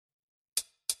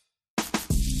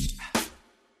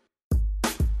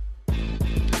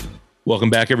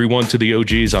Welcome back, everyone, to the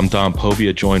OGs. I'm Don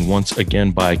Povia, joined once again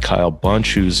by Kyle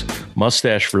Bunch, whose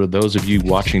mustache, for those of you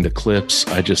watching the clips,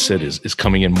 I just said is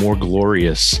coming in more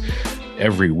glorious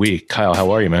every week. Kyle, how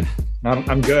are you, man?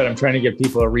 I'm good. I'm trying to give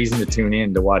people a reason to tune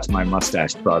in to watch my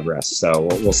mustache progress. So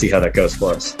we'll see how that goes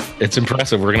for us. It's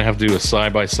impressive. We're going to have to do a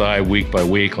side-by-side,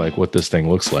 week-by-week, like what this thing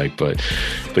looks like. But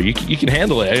you can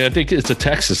handle it. I think it's a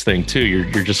Texas thing, too.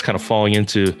 You're just kind of falling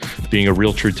into being a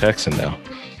real true Texan now.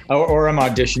 Or I'm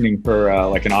auditioning for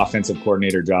like an offensive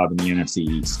coordinator job in the NFC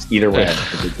East. Either way.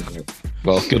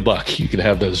 Well, good luck. You can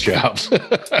have those jobs.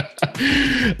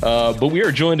 But we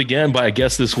are joined again by a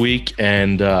guest this week,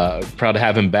 and proud to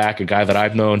have him back, a guy that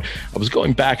I've known. I was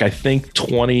going back, I think,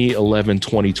 2011,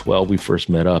 2012, we first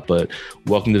met up. But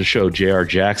welcome to the show, JR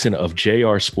Jackson of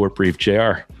JR Sport Brief.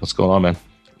 JR, what's going on, man?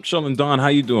 Chilling, Don. How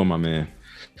you doing, my man?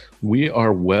 We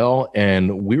are well,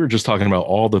 and we were just talking about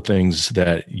all the things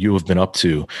that you have been up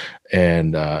to.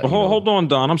 And hold on,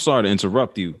 Don. I'm sorry to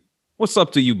interrupt you. What's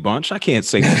up to you, Bunch? I can't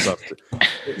say what's up to.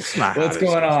 It's not what's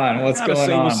going on? What's going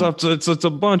on? What's up to? It's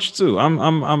a bunch too.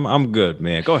 I'm good,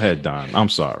 man. Go ahead, Don. I'm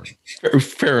sorry.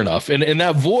 Fair enough. And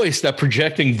that voice, that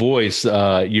projecting voice,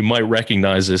 you might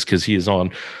recognize this because he is on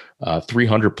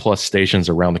 300 plus stations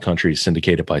around the country,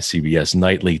 syndicated by CBS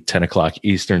nightly, 10 o'clock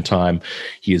Eastern time.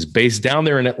 He is based down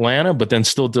there in Atlanta, but then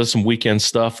still does some weekend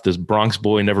stuff. This Bronx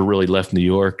boy never really left New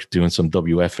York, doing some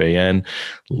WFAN,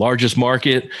 largest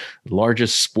market,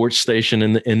 largest sports station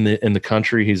in the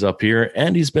country. He's up here,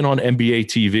 and he's been on NBA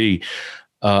TV.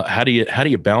 How do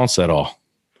you balance that all?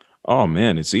 Oh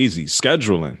man, it's easy.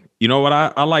 Scheduling. You know what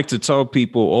I like to tell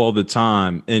people all the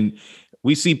time, and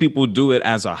we see people do it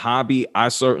as a hobby. I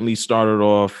certainly started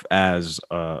off as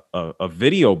a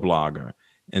video blogger.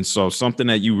 And so something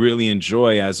that you really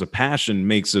enjoy as a passion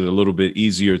makes it a little bit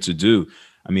easier to do.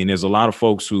 I mean, there's a lot of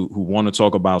folks who want to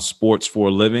talk about sports for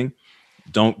a living,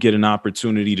 don't get an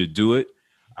opportunity to do it.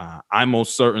 I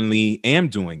most certainly am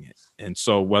doing it. And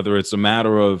so whether it's a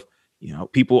matter of,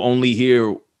 people only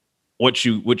hear what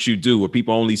you do, or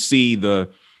people only see the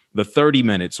 30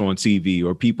 minutes on TV,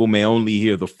 or people may only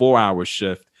hear the 4-hour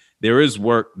shift. There is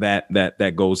work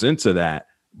that goes into that.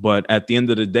 But at the end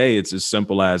of the day, it's as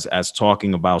simple as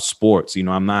talking about sports.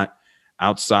 I'm not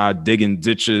outside digging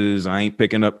ditches. I ain't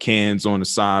picking up cans on the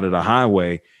side of the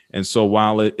highway. And so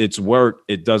while it's work,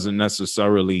 it doesn't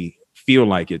necessarily feel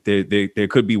like it. There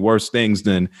could be worse things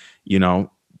than,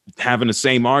 having the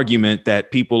same argument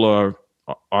that people are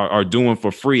doing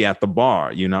for free at the bar,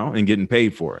 and getting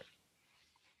paid for it.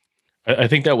 I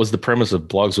think that was the premise of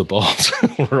Blogs with Balls.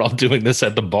 We're all doing this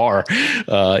at the bar.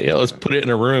 Let's put it in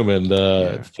a room and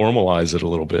formalize it a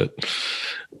little bit.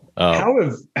 How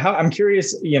I'm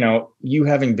curious, you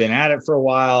having been at it for a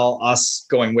while, us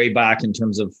going way back in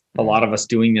terms of a lot of us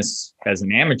doing this as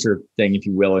an amateur thing, if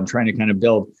you will, and trying to kind of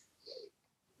build.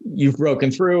 You've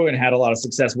broken through and had a lot of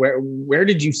success. Where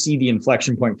did you see the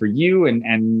inflection point for you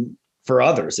and for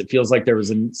others? It feels like there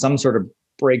was some sort of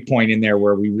break point in there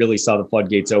where we really saw the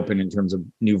floodgates open in terms of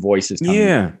new voices coming.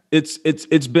 Yeah, it's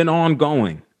been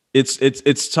ongoing.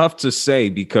 It's tough to say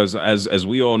because as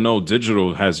we all know,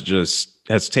 digital has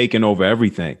taken over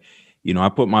everything. I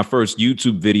put my first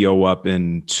YouTube video up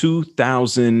in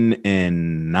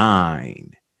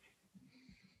 2009.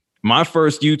 My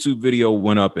first YouTube video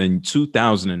went up in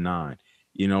 2009.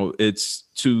 It's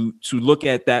to look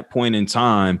at that point in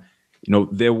time,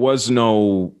 there was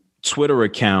no Twitter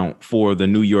account for the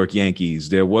New York Yankees.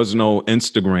 There was no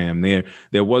Instagram.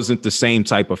 There wasn't the same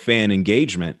type of fan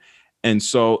engagement. And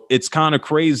so it's kind of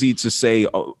crazy to say,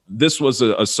 this was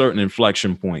a certain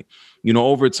inflection point.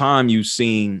 Over time, you've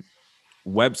seen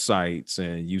websites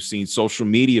and you've seen social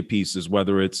media pieces,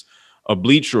 whether it's a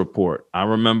Bleacher Report. I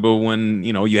remember when,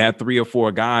 you had 3 or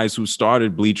 4 guys who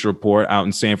started Bleacher Report out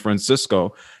in San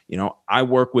Francisco. I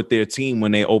worked with their team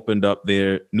when they opened up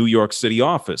their New York City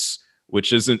office,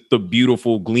 which isn't the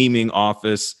beautiful gleaming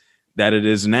office that it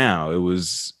is now. It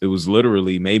was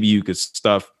literally, maybe you could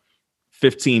stuff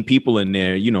 15 people in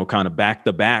there, kind of back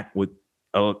to back with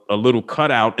a little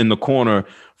cutout in the corner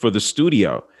for the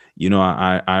studio.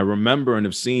 I remember and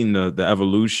have seen the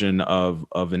evolution of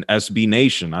an SB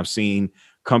Nation. I've seen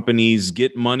companies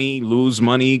get money, lose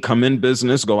money, come in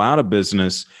business, go out of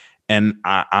business, and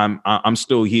I'm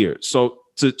still here. So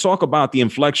to talk about the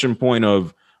inflection point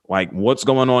of like what's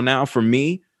going on now for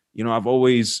me, I've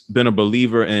always been a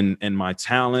believer in my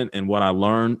talent and what I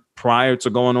learned prior to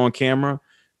going on camera,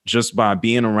 just by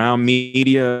being around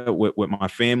media with my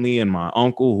family and my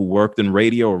uncle who worked in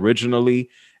radio originally,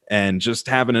 and just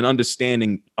having an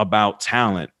understanding about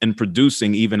talent and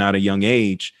producing even at a young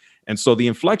age. And so the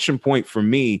inflection point for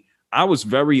me, I was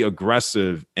very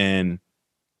aggressive in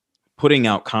putting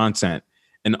out content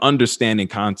and understanding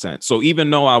content. So even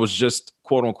though I was just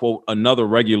quote unquote another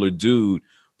regular dude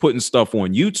putting stuff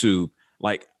on YouTube,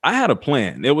 like I had a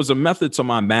plan. There was a method to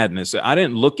my madness. I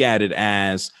didn't look at it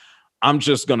as I'm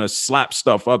just going to slap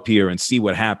stuff up here and see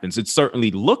what happens. It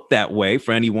certainly looked that way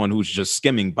for anyone who's just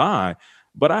skimming by,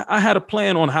 but I had a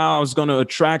plan on how I was going to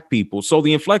attract people. So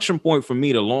the inflection point for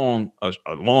me, a long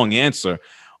answer,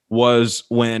 was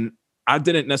when I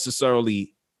didn't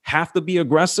necessarily have to be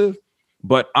aggressive,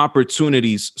 but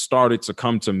opportunities started to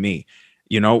come to me.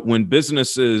 You know, when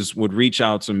businesses would reach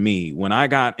out to me, when I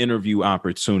got interview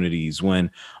opportunities, when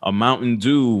a Mountain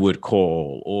Dew would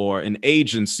call or an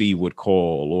agency would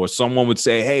call or someone would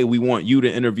say, hey, we want you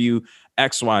to interview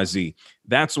XYZ.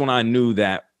 That's when I knew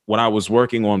that what I was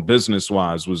working on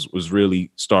business-wise was really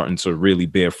starting to really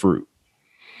bear fruit.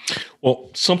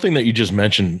 Well, something that you just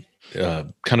mentioned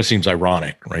kind of seems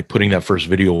ironic, right? Putting that first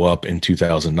video up in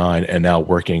 2009 and now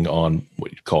working on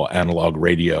what you call analog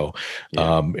radio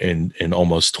in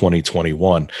almost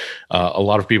 2021. A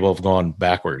lot of people have gone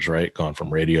backwards, right? Gone from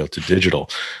radio to digital.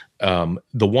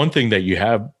 The one thing that you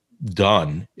have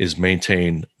done is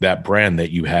maintain that brand that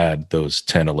you had those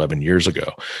 10, 11 years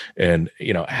ago. And,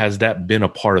 you know, has that been a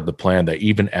part of the plan that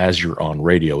even as you're on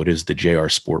radio, it is the JR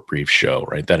Sport Brief show,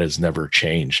 right? That has never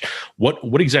changed. What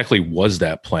exactly was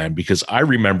that plan? Because I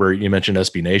remember you mentioned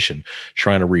SB Nation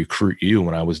trying to recruit you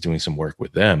when I was doing some work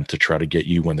with them to try to get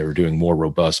you when they were doing more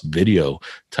robust video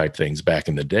type things back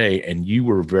in the day. And you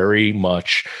were very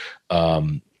much,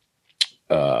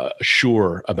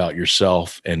 sure about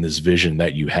yourself and this vision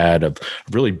that you had of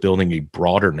really building a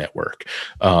broader network.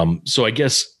 So I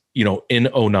guess, you know, in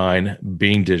 2009,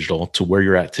 being digital to where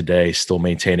you're at today, still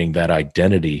maintaining that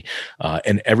identity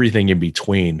and everything in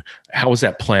between, how has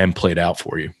that plan played out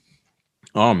for you?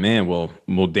 Oh man, well,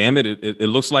 damn it. It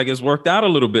looks like it's worked out a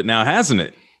little bit now, hasn't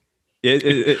it?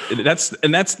 That's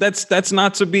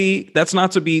not to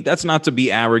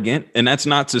be arrogant, and that's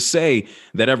not to say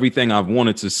that everything I've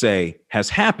wanted to say has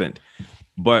happened.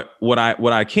 But what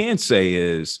I can say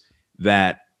is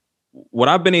that what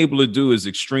I've been able to do is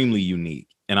extremely unique.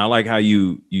 And I like how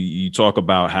you talk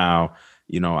about how,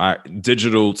 you know,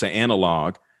 digital to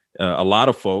analog. A lot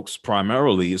of folks,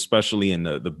 primarily, especially in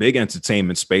the big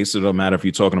entertainment space, it doesn't matter if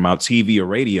you're talking about TV or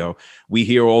radio, we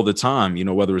hear all the time, you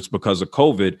know, whether it's because of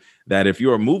COVID, that if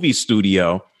you're a movie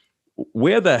studio,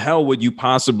 where the hell would you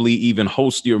possibly even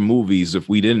host your movies if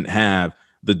we didn't have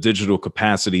the digital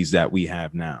capacities that we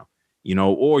have now? You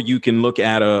know, or you can look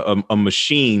at a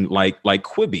machine like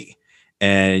Quibi,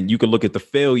 and you can look at the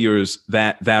failures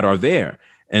that are there.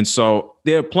 And so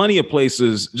there are plenty of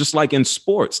places, just like in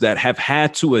sports, that have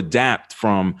had to adapt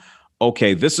from,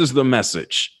 okay, this is the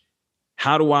message.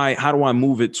 How do I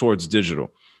move it towards digital?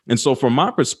 And so from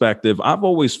my perspective, I've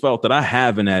always felt that I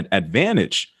have an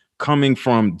advantage coming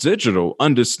from digital,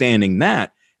 understanding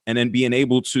that, and then being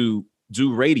able to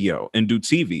do radio and do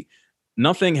TV.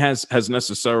 Nothing has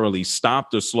necessarily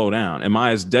stopped or slowed down. Am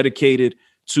I as dedicated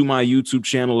to my YouTube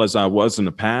channel as I was in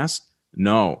the past?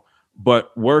 No.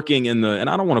 But working and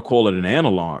I don't want to call it an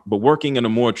analog, but working in a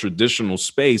more traditional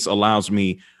space allows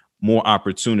me more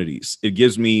opportunities. It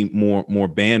gives me more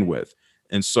bandwidth.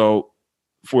 And so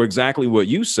for exactly what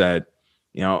you said,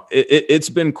 you know, it's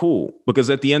been cool because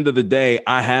at the end of the day,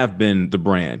 I have been the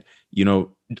brand. You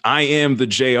know, I am the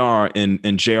JR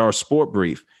in JR Sport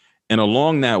Brief. And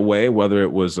along that way, whether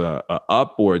it was a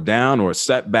up or a down or a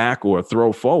setback or a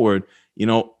throw forward, you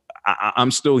know, I'm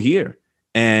still here.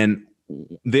 And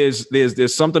there's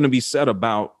something to be said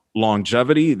about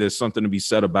longevity. There's something to be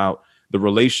said about the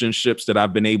relationships that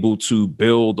I've been able to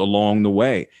build along the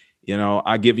way. You know,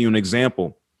 I give you an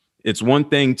example. It's one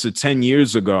thing to 10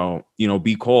 years ago, you know,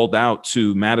 be called out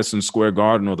to Madison Square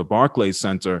Garden or the Barclays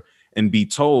Center and be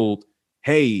told,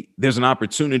 hey, there's an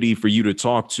opportunity for you to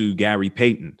talk to Gary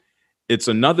Payton. It's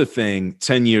another thing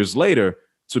 10 years later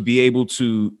to be able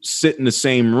to sit in the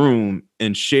same room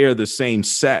and share the same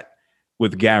set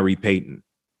with Gary Payton,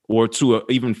 or to an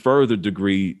even further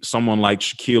degree, someone like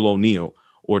Shaquille O'Neal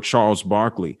or Charles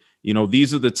Barkley. You know,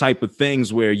 these are the type of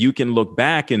things where you can look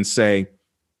back and say,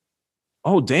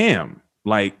 oh, damn,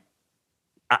 like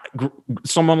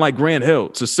someone like Grant Hill,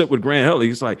 to sit with Grant Hill,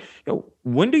 he's like, yo,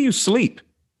 when do you sleep?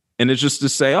 And it's just to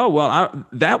say, oh, well,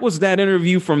 that was that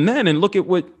interview from then. And look at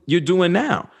what you're doing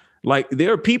now. Like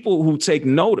there are people who take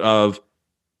note of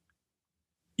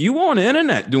you on the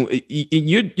internet doing,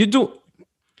 you do.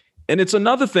 And it's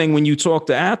another thing when you talk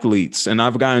to athletes, and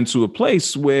I've gotten to a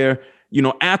place where, you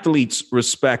know, athletes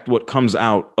respect what comes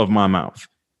out of my mouth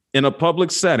in a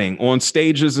public setting, on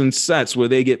stages and sets where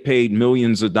they get paid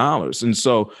millions of dollars. And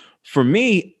so for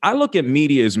me, I look at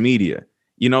media as media.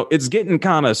 it's getting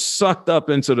kind of sucked up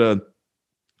into the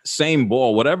same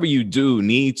ball. Whatever you do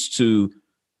needs to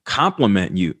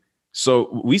complement you.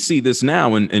 So we see this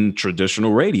now in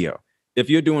traditional radio. If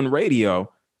you're doing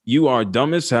radio, you are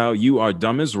dumb as hell. You are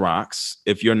dumb as rocks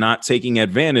if you're not taking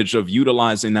advantage of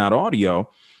utilizing that audio.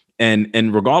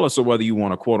 And regardless of whether you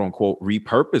want to quote unquote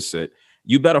repurpose it,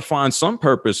 you better find some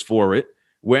purpose for it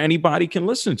where anybody can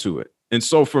listen to it. And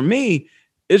so for me,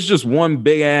 it's just one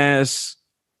big ass,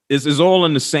 it's all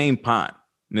in the same pot.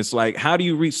 And it's like, how do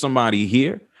you reach somebody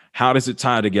here? How does it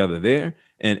tie together there?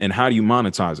 And how do you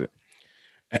monetize it?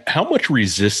 How much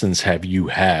resistance have you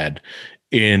had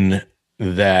in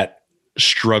that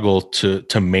struggle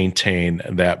to maintain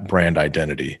that brand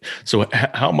identity? So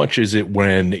how much is it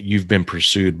when you've been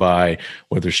pursued by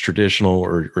whether it's traditional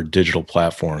or digital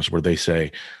platforms where they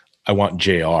say, I want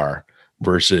JR,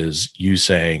 versus you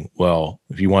saying, well,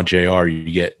 if you want JR,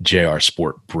 you get JR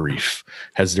Sport Brief?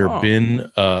 Has there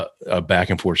been a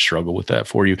back and forth struggle with that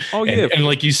for you? Oh, yeah. And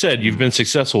like you said, you've been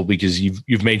successful because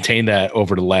you've maintained that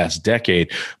over the last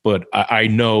decade. But I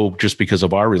know just because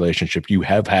of our relationship, you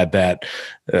have had that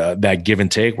give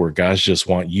and take where guys just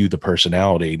want you, the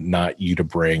personality, not you to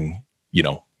bring,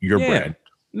 your brand.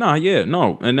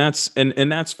 No. And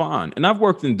that's fine. And I've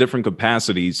worked in different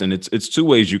capacities, and it's two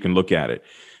ways you can look at it.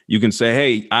 You can say,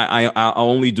 hey, I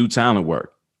only do talent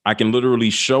work. I can literally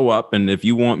show up, and if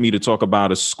you want me to talk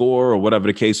about a score or whatever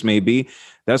the case may be,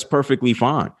 that's perfectly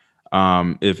fine.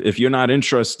 If you're not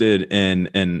interested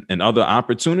in other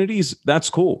opportunities, that's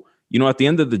cool. At the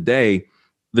end of the day,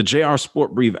 the JR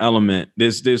Sport Brief element,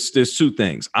 there's two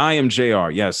things. I am JR.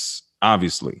 Yes,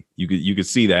 obviously, you could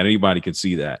see that. Anybody could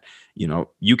see that.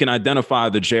 You can identify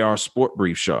the JR Sport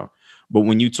Brief show. But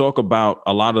when you talk about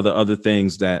a lot of the other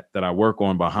things that I work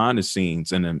on behind the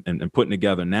scenes and putting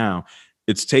together now,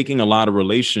 it's taking a lot of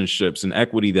relationships and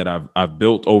equity that I've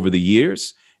built over the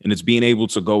years, and it's being able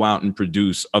to go out and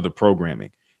produce other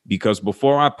programming. Because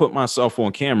before I put myself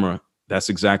on camera, that's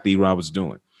exactly what I was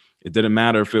doing. It didn't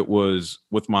matter if it was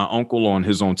with my uncle on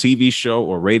his own TV show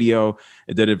or radio.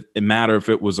 It didn't matter if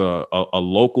it was a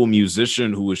local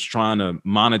musician who was trying to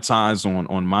monetize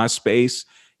on MySpace.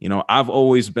 I've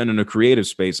always been in a creative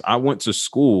space. I went to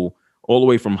school all the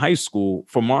way from high school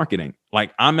for marketing.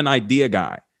 Like, I'm an idea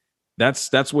guy.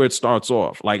 That's where it starts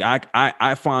off. Like,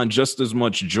 I find just as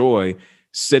much joy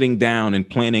sitting down and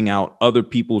planning out other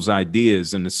people's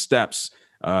ideas and the steps.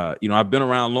 I've been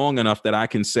around long enough that I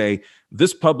can say,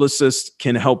 this publicist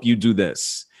can help you do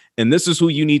this. And this is who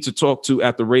you need to talk to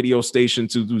at the radio station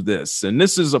to do this. And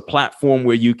this is a platform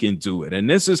where you can do it. And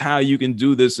this is how you can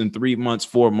do this in 3 months,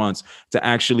 4 months to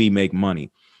actually make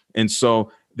money. And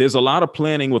so there's a lot of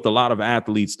planning with a lot of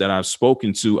athletes that I've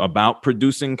spoken to about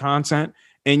producing content.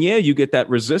 And yeah, you get that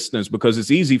resistance because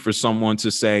it's easy for someone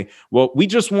to say, well, we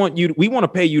want to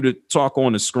pay you to talk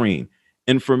on the screen.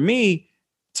 And for me,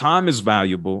 time is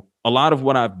valuable. A lot of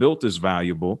what I've built is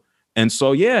valuable. And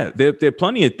so, yeah, there are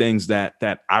plenty of things that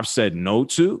I've said no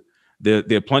to. There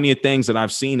are plenty of things that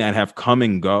I've seen that have come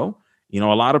and go. A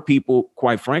lot of people,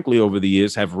 quite frankly, over the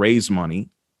years have raised money,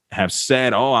 have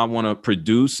said, oh, I want to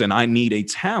produce and I need a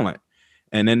talent.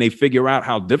 And then they figure out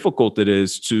how difficult it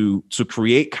is to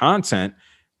create content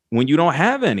when you don't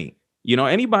have any.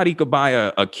 Anybody could buy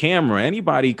a camera.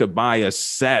 Anybody could buy a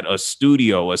set, a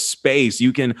studio, a space.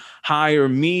 You can hire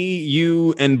me,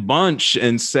 you, and Bunch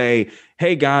and say,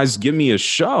 hey, guys, give me a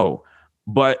show.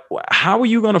 But how are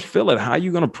you going to fill it? How are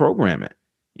you going to program it?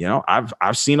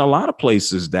 I've seen a lot of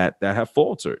places that have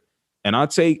faltered. And I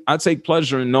take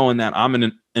pleasure in knowing that I'm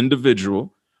an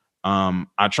individual.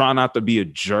 I try not to be a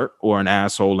jerk or an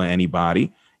asshole to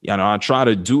anybody. I try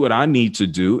to do what I need to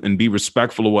do and be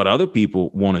respectful of what other people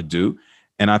want to do.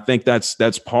 And I think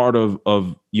that's part of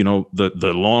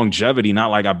the longevity,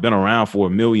 not like I've been around for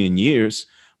 1 million years,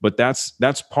 but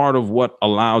that's part of what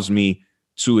allows me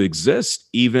to exist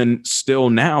even still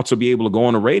now, to be able to go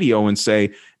on the radio and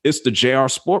say, it's the JR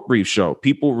Sport Brief show.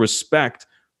 People respect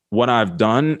what I've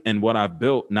done and what I've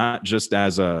built, not just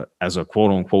as a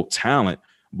quote unquote talent,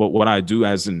 but what I do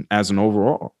as an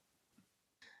overall.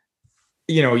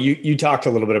 You talked a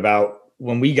little bit about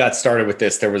when we got started with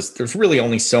this, there's really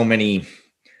only so many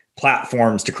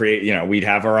platforms to create. We'd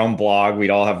have our own blog.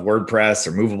 We'd all have WordPress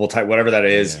or movable type, whatever that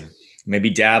is, maybe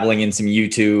dabbling in some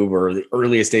YouTube or the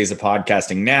earliest days of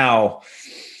podcasting. Now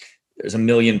there's a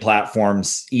million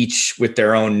platforms, each with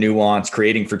their own nuance.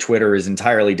 Creating for Twitter is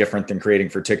entirely different than creating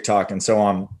for TikTok and so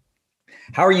on.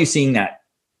 How are you seeing that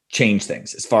change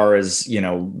things as far as,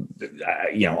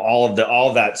 all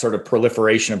of that sort of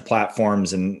proliferation of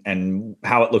platforms and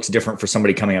how it looks different for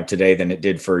somebody coming up today than it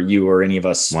did for you or any of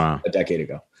us a decade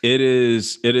ago? It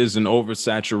is an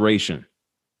oversaturation.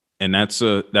 And that's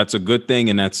a good thing,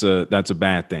 and that's a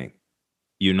bad thing.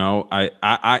 You know,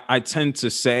 I tend to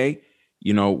say,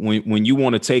 you know, when you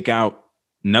want to take out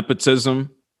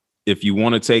nepotism, if you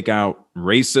want to take out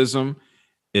racism,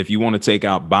 if you want to take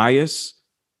out bias,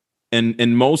 and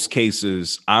in most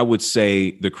cases, I would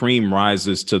say the cream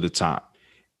rises to the top.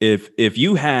 If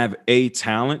you have a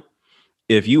talent,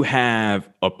 if you have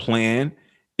a plan,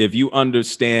 if you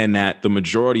understand that the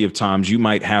majority of times you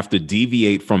might have to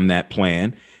deviate from that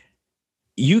plan,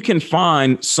 you can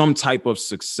find some type of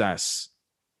success.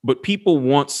 But people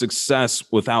want success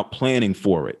without planning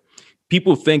for it.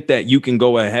 People think that you can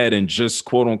go ahead and just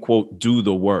quote unquote do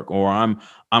the work, or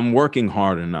I'm working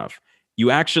hard enough. You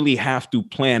actually have to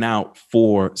plan out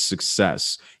for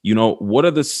success. You know, what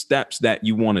are the steps that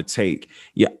you want to take?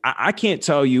 Yeah, I can't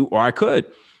tell you, or I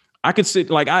could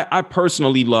sit, like, I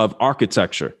personally love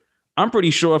architecture. I'm pretty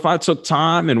sure if I took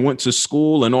time and went to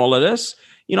school and all of this,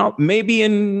 you know, maybe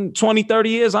in 20, 30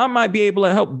 years, I might be able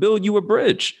to help build you a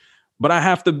bridge. But I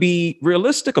have to be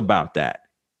realistic about that.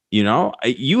 You know,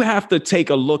 you have to take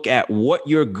a look at what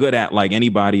you're good at, like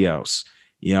anybody else.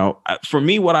 You know, for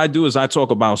me, what I do is I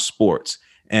talk about sports.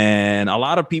 And a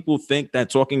lot of people think that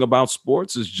talking about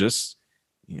sports is just,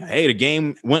 you know, hey, the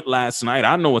game went last night.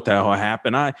 I know what the hell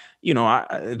happened.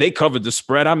 They covered the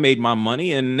spread. I made my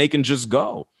money, and they can just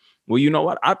go. Well, you know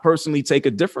what? I personally take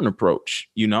a different approach.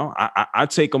 You know, I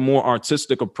take a more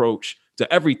artistic approach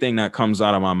to everything that comes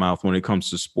out of my mouth when it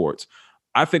comes to sports.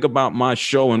 I think about my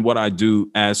show and what I do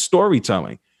as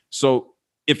storytelling. So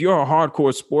if you're a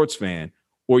hardcore sports fan,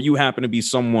 or you happen to be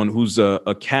someone who's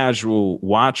a casual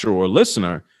watcher or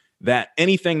listener, that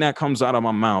anything that comes out of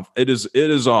my mouth, it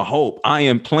is a hope. I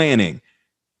am planning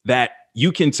that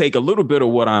you can take a little bit of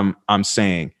what I'm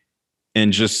saying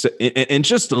and just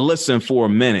listen for a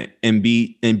minute and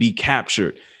be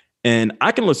captured. And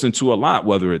I can listen to a lot,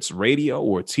 whether it's radio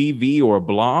or TV or a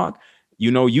blog. You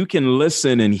know, you can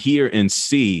listen and hear and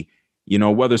see, you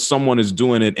know, whether someone is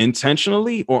doing it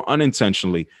intentionally or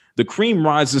unintentionally. The cream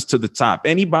rises to the top.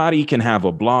 Anybody can have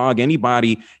a blog.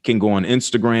 Anybody can go on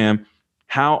Instagram.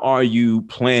 How are you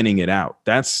planning it out?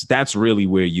 That's really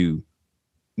where you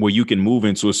can move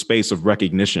into a space of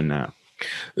recognition now.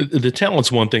 The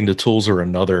talent's one thing, the tools are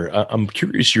another. I'm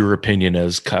curious your opinion,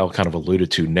 as Kyle kind of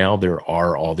alluded to. Now there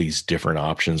are all these different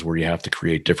options where you have to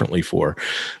create differently for.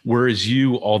 Whereas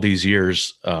you, all these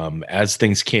years, as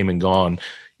things came and gone,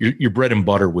 your bread and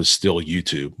butter was still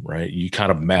YouTube, right? You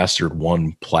kind of mastered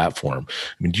one platform.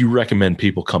 I mean, do you recommend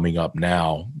people coming up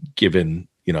now, given,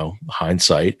 you know,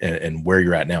 hindsight and where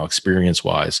you're at now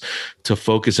experience-wise, to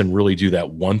focus and really do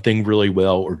that one thing really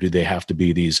well? Or do they have to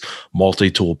be these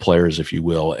multi-tool players, if you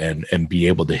will, and be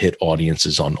able to hit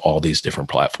audiences on all these different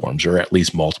platforms, or at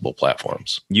least multiple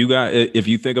platforms? If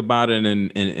you think about it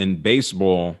in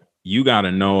baseball, you got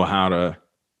to know how to,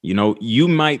 you know, you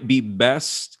might be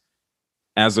best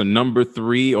as a number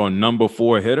 3 or number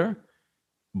 4 hitter.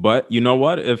 But you know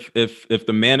what? If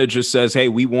the manager says, hey,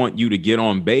 we want you to get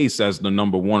on base as the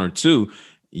number 1 or 2,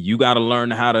 you got to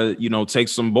learn how to, you know, take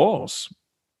some balls.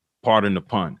 Pardon the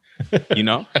pun. You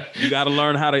know, you got to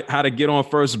learn how to get on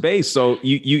first base. So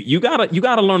you got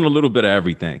to learn a little bit of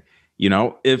everything. You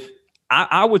know, if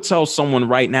I would tell someone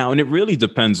right now, and it really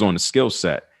depends on the skill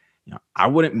set. You know,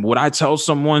 would I tell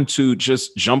someone to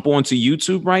just jump onto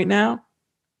YouTube right now?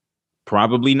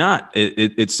 Probably not.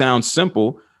 It sounds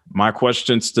simple. My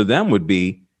questions to them would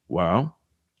be, well,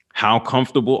 how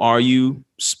comfortable are you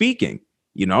speaking?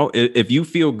 You know, if you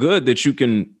feel good that you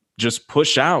can just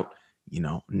push out, you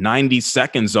know, 90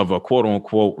 seconds of a quote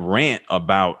unquote rant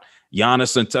about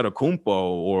Giannis Antetokounmpo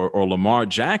or Lamar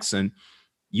Jackson,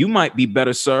 you might be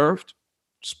better served.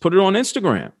 Just put it on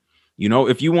Instagram. You know,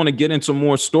 if you want to get into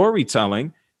more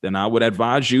storytelling, then I would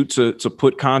advise you to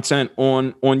put content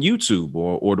on YouTube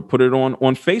or to put it on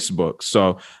Facebook.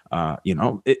 So, you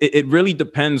know, it really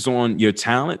depends on your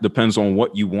talent, depends on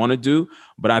what you want to do.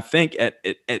 But I think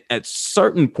at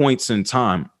certain points in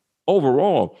time,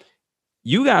 overall,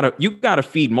 you gotta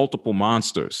feed multiple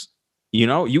monsters. You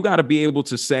know, you got to be able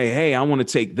to say, hey, I want to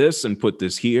take this and put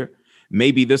this here.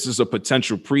 Maybe this is a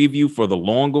potential preview for the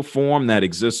longer form that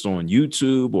exists on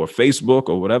YouTube or Facebook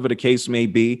or whatever the case may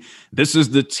be. This is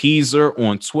the teaser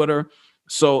on Twitter.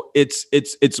 So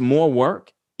it's more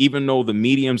work, even though the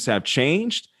mediums have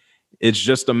changed. It's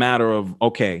just a matter of,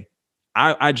 okay,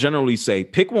 I generally say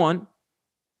pick one,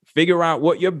 figure out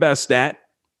what you're best at,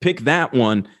 pick that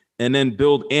one, and then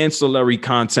build ancillary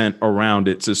content around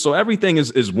it. So everything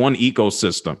is one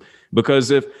ecosystem.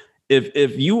 Because if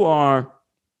you are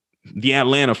the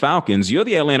Atlanta Falcons, you're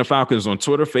the Atlanta Falcons on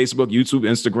Twitter, Facebook, YouTube,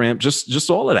 Instagram, just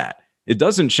all of that. It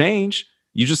doesn't change.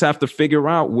 You just have to figure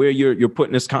out where you're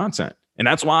putting this content. And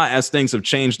that's why, as things have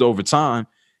changed over time,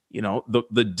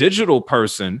 the digital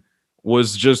person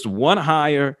was just one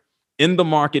hire in the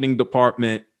marketing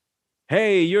department.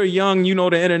 Hey, you're young, you know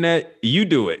the internet, you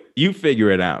do it, you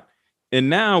figure it out. And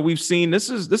now we've seen this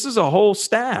is a whole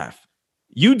staff.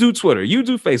 You do Twitter, you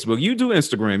do Facebook, you do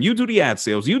Instagram, you do the ad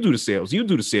sales, you do the sales, you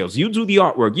do the sales, you do the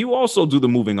artwork, you also do the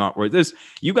moving artwork.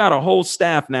 You got a whole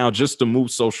staff now just to move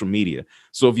social media.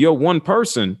 So if you're one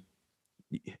person,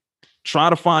 try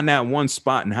to find that one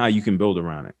spot and how you can build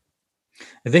around it.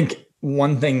 I think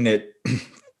one thing that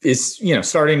is,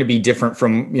 starting to be different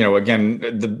from, again,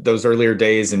 those earlier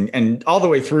days and all the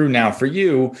way through now for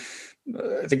you,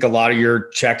 I think a lot of your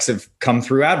checks have come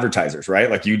through advertisers, right?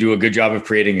 Like you do a good job of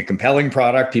creating a compelling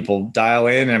product. People dial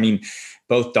in. I mean,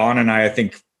 both Dawn and I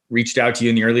think, reached out to you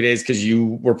in the early days because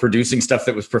you were producing stuff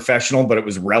that was professional, but it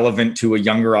was relevant to a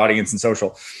younger audience in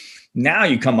social. Now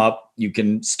you come up, you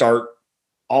can start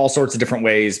all sorts of different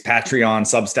ways, Patreon,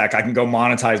 Substack. I can go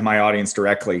monetize my audience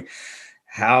directly.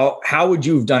 How would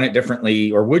you have done it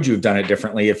differently, or would you have done it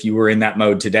differently if you were in that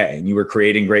mode today and you were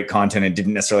creating great content and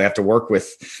didn't necessarily have to work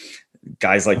with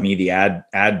guys like me, the ad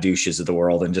douches of the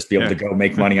world, and just be able to go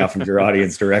make money off of your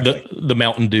audience directly? The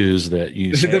Mountain Dews that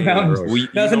you say. The Mountain,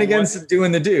 nothing against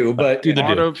doing the do, but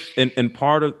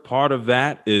part of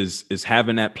that is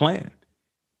having that plan,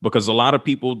 because a lot of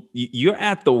people, you're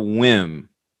at the whim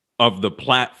of the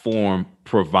platform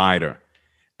provider.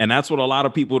 And that's what a lot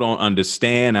of people don't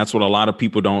understand. That's what a lot of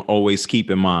people don't always keep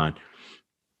in mind.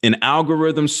 An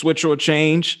algorithm switch or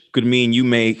change could mean you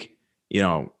make,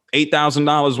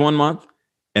 $8,000 one month,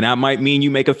 and that might mean you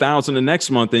make $1,000 the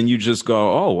next month, and you just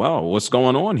go, oh, well, what's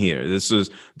going on here? This is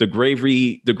the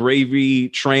gravy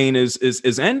train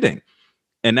is ending.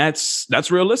 And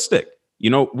that's realistic.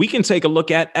 We can take a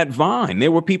look at Vine.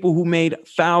 There were people who made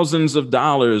thousands of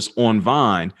dollars on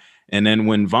Vine. And then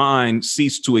when Vine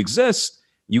ceased to exist,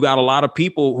 you got a lot of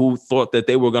people who thought that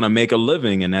they were going to make a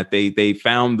living and that they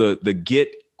found the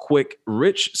get quick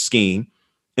rich scheme,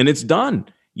 and it's done.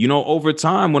 Over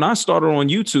time, when I started on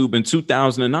YouTube in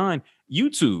 2009,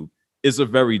 YouTube is a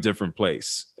very different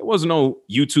place. There was no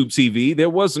YouTube TV. There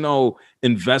was no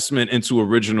investment into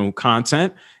original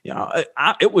content.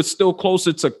 It was still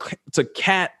closer to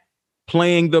Cat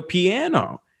playing the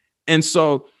piano. And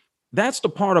so that's the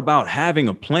part about having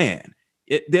a plan.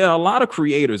 There are a lot of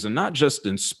creators, and not just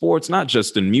in sports, not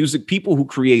just in music, people who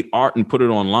create art and put it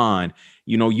online.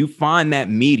 You find that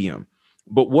medium.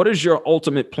 But what is your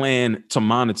ultimate plan to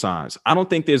monetize? I don't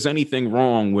think there's anything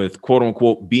wrong with, quote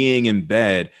unquote, being in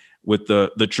bed with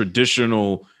the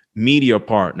traditional media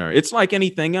partner. It's like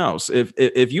anything else.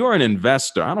 If you're an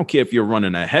investor, I don't care if you're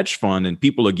running a hedge fund and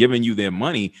people are giving you their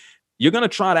money, you're going to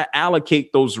try to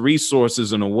allocate those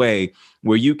resources in a way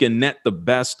where you can net the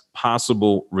best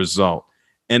possible result.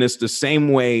 And it's the same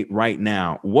way right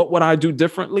now. What would I do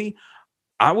differently?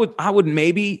 I would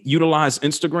maybe utilize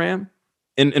Instagram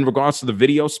in regards to the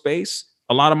video space.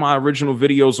 A lot of my original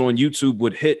videos on YouTube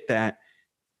would hit that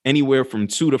anywhere from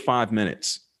 2 to 5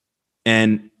 minutes.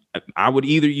 And I would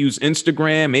either use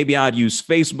Instagram, maybe I'd use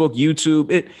Facebook,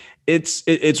 YouTube.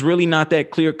 It's really not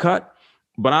that clear cut,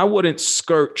 but I wouldn't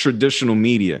skirt traditional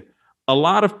media. A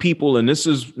lot of people, and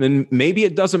maybe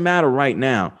it doesn't matter right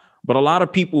now, but a lot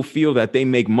of people feel that they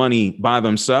make money by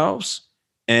themselves,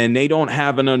 and they don't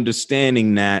have an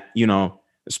understanding that,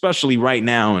 especially right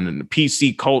now in the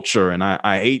PC culture, and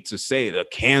I hate to say the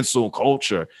cancel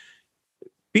culture,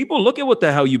 people look at what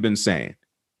the hell you've been saying.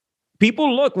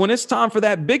 People look when it's time for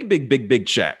that big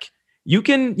check. You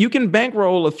can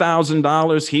bankroll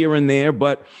 $1,000 here and there,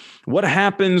 but what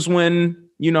happens when,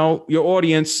 your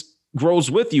audience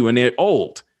grows with you and they're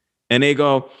old and they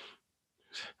go,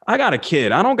 I got a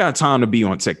kid, I don't got time to be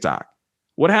on TikTok.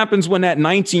 What happens when that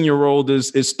 19-year-old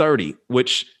is 30,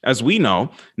 which, as we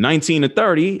know, 19 to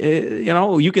 30,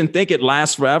 you can think it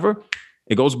lasts forever.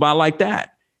 It goes by like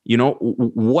that.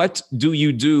 What do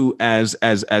you do as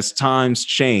times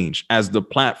change, as the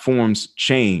platforms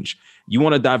change? You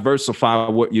want to diversify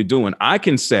what you're doing. I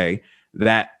can say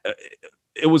that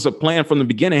it was a plan from the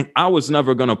beginning. I was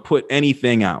never going to put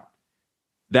anything out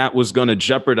that was going to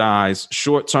jeopardize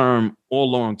short-term or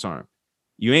long-term.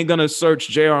 You ain't going to search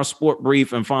JR Sport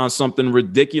Brief and find something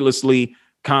ridiculously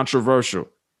controversial.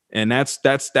 And that's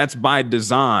by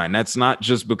design. That's not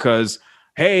just because,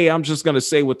 hey, I'm just going to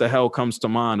say what the hell comes to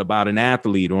mind about an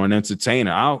athlete or an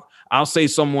entertainer. I'll say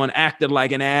someone acted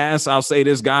like an ass. I'll say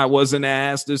this guy was an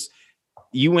ass.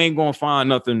 You ain't going to find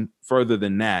nothing further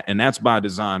than that. And that's by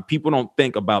design. People don't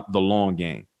think about the long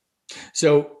game.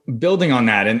 So building on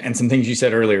that and some things you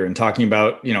said earlier and talking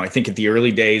about, I think at the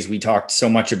early days, we talked so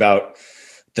much about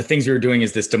the things we were doing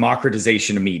is this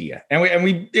democratization of media. And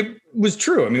it was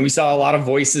true. I mean, we saw a lot of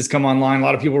voices come online, a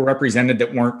lot of people represented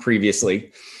that weren't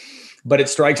previously. But it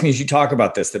strikes me as you talk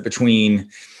about this, that between,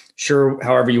 sure,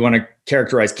 however you want to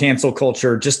characterize cancel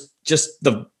culture, just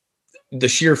the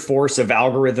sheer force of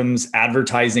algorithms,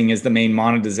 advertising is the main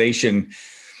monetization.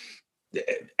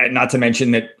 And not to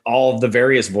mention that all of the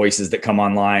various voices that come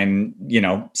online,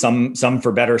 some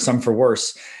for better, some for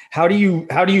worse. How do you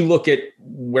look at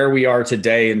where we are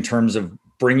today in terms of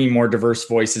bringing more diverse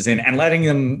voices in and letting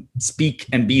them speak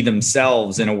and be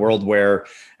themselves in a world where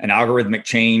an algorithmic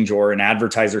change or an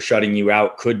advertiser shutting you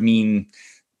out could mean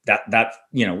that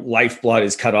lifeblood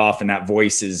is cut off and that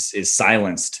voice is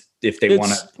silenced if they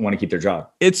want to keep their job?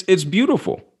 It's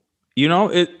beautiful.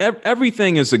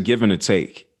 Everything is a give and a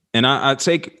take. And I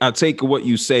take what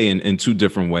you say in two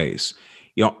different ways.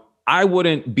 I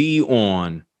wouldn't be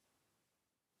on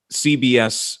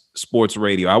CBS Sports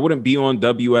Radio. I wouldn't be on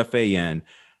WFAN.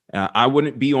 I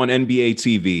wouldn't be on NBA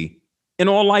TV in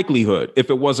all likelihood if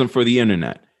it wasn't for the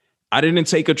internet. I didn't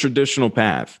take a traditional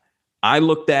path. I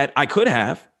could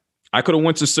have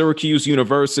went to Syracuse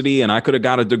University and I could have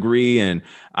got a degree and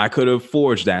I could have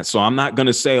forged that. So I'm not going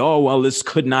to say, oh, well, this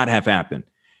could not have happened.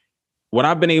 What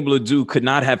I've been able to do could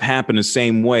not have happened the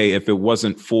same way if it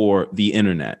wasn't for the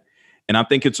internet. And I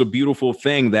think it's a beautiful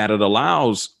thing that it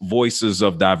allows voices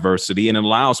of diversity and it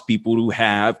allows people to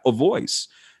have a voice.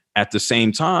 At the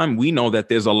same time, we know that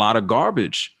there's a lot of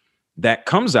garbage that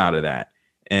comes out of that.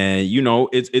 And,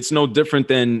 it's no different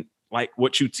than like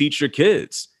what you teach your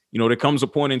kids. There comes a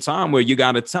point in time where you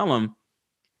got to tell them,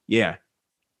 yeah,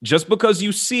 just because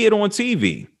you see it on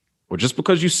TV or just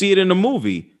because you see it in a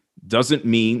movie doesn't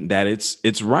mean that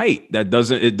it's right. It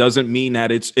doesn't mean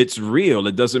that it's real.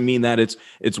 It doesn't mean that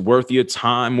it's worth your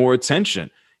time or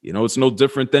attention. It's no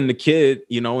different than the kid,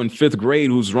 in 5th grade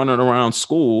who's running around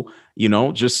school,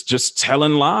 just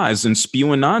telling lies and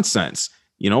spewing nonsense.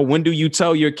 When do you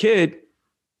tell your kid,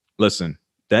 listen,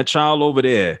 that child over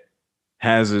there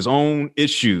has his own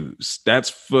issues. That's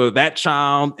for that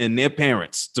child and their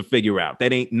parents to figure out.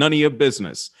 That ain't none of your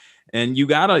business. And you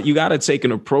gotta take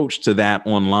an approach to that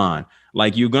online.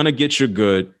 Like, you're gonna get your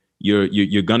good,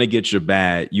 you're gonna get your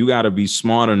bad. You gotta be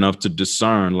smart enough to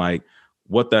discern like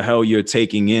what the hell you're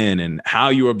taking in and how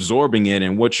you're absorbing it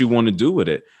and what you want to do with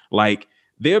it. Like,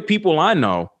 there are people I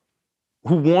know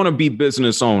who want to be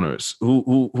business owners,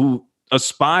 who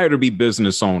aspire to be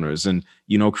business owners and,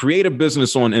 create a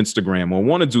business on Instagram or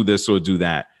want to do this or do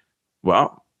that.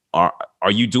 Well, are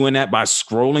you doing that by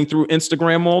scrolling through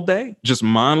Instagram all day, just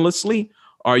mindlessly?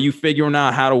 Are you figuring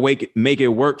out how to make it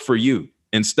work for you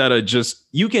instead of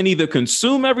you can either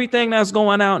consume everything that's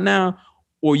going out now,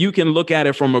 or you can look at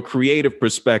it from a creative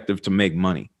perspective to make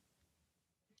money?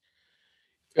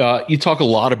 You talk a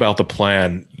lot about the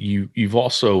plan. You've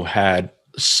also had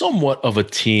somewhat of a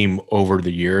team over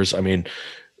the years. I mean,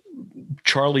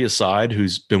 Charlie aside,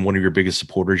 who's been one of your biggest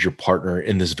supporters, your partner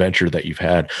in this venture that you've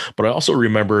had. But I also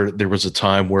remember there was a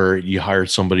time where you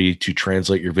hired somebody to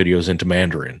translate your videos into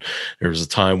Mandarin. There was a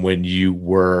time when you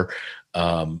were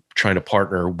trying to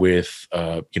partner with,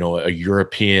 a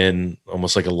European,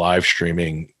 almost like a live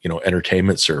streaming,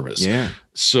 entertainment service. Yeah.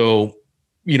 So,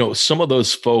 some of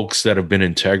those folks that have been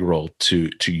integral to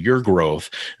your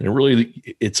growth, and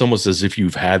really, it's almost as if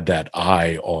you've had that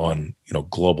eye on,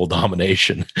 global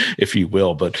domination, if you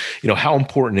will. But, how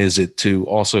important is it to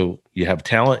also, you have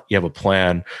talent, you have a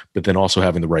plan, but then also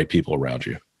having the right people around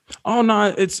you? Oh,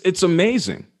 no, it's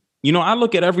amazing. I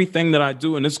look at everything that I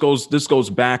do, and this goes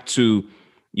back to,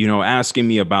 asking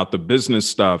me about the business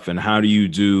stuff and how do you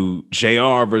do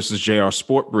JR versus JR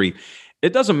Sport Brief.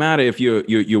 It doesn't matter if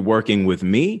you're working with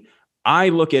me. I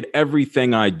look at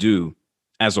everything I do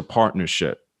as a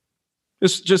partnership.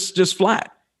 It's just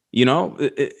flat, in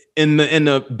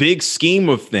the big scheme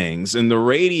of things, in the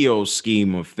radio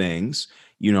scheme of things,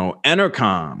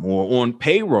 Entercom or on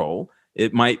payroll,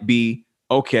 it might be,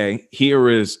 okay, here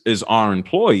is our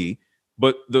employee.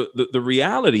 But the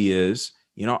reality is,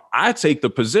 I take the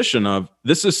position of,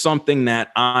 this is something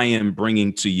that I am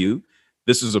bringing to you.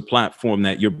 This is a platform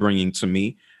that you're bringing to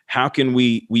me. How can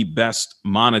we best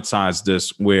monetize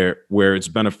this where it's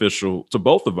beneficial to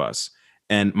both of us?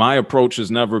 And my approach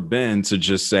has never been to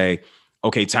just say,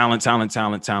 okay, talent.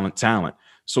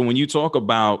 So when you talk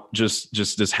about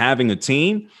just having a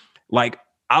team, like,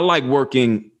 I like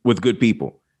working with good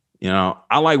people.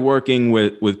 I like working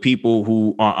with people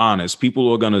who are honest, people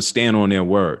who are going to stand on their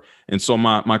word. And so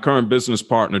my current business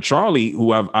partner, Charlie,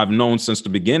 who I've known since the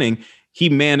beginning, he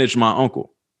managed my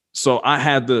uncle. So I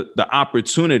had the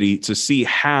opportunity to see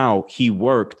how he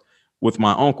worked with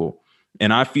my uncle.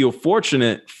 And I feel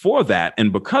fortunate for that.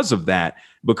 And because of that,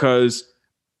 because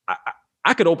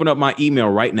I could open up my email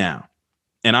right now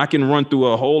and I can run through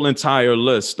a whole entire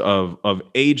list of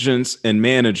agents and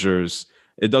managers.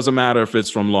 It doesn't matter if it's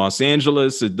from Los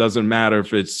Angeles. It doesn't matter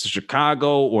if it's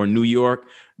Chicago or New York.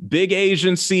 Big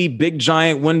agency, big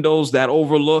giant windows that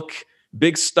overlook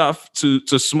big stuff to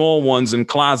small ones in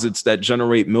closets that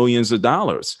generate millions of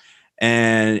dollars.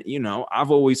 And, you know, I've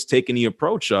always taken the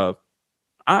approach of,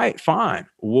 all right, fine.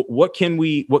 What can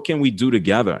we do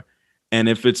together? And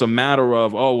if it's a matter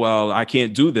of, oh, well, I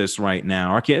can't do this right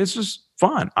now, it's just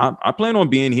fine. I plan on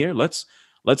being here. Let's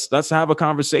have a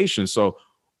conversation. So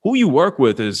who you work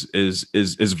with is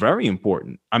very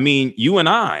important. I mean, you and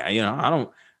I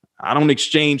don't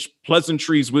exchange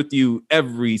pleasantries with you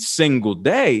every single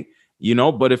day, you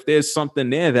know, but if there's something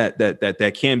there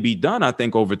that can be done, I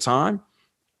think over time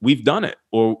we've done it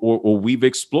or we've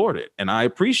explored it. And I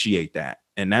appreciate that.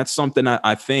 And that's something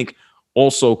I think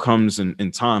also comes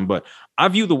in time. But I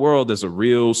view the world as a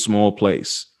real small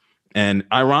place. And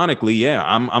ironically, yeah,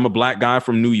 I'm a black guy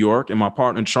from New York, and my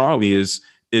partner Charlie is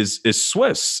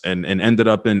Swiss and ended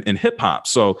up in hip hop.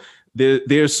 So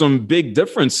there's some big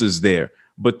differences there,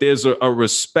 but there's a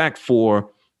respect for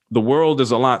the world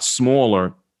is a lot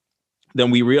smaller than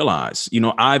we realize. You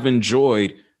know, I've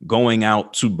enjoyed going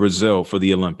out to Brazil for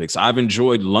the Olympics. I've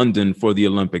enjoyed London for the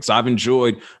Olympics. I've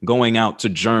enjoyed going out to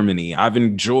Germany. I've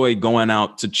enjoyed going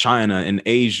out to China and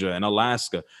Asia and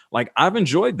Alaska. Like, I've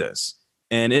enjoyed this,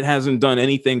 and it hasn't done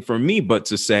anything for me but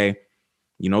to say,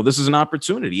 you know, this is an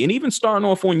opportunity. And even starting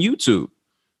off on YouTube,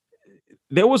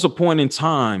 there was a point in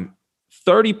time,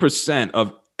 30%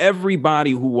 of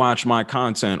everybody who watched my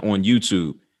content on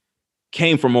YouTube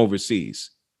came from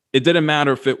overseas. It didn't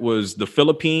matter if it was the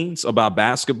Philippines about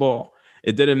basketball.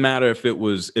 It didn't matter if it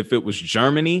was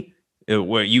Germany,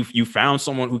 where you found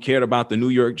someone who cared about the New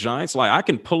York Giants. Like, I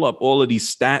can pull up all of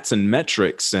these stats and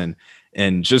metrics,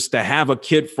 and just to have a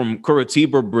kid from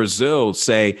Curitiba, Brazil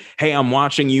say, hey, I'm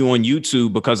watching you on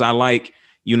YouTube because I like,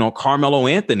 you know, Carmelo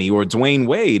Anthony or Dwayne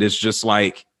Wade, is just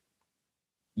like,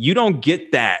 you don't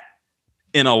get that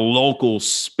in a local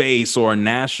space or a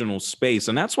national space.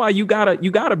 And that's why you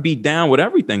gotta be down with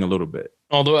everything a little bit.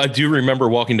 Although I do remember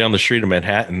walking down the street of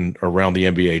Manhattan around the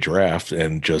NBA draft,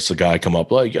 and just a guy come up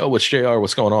like, yo, what's JR?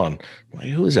 What's going on? I'm like,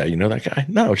 who is that? You know that guy?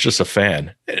 No, it's just a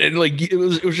fan. And like, it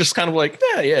was just kind of like,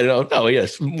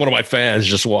 yes, one of my fans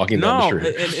just walking down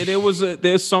the street. And it was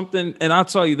there's something, and I'll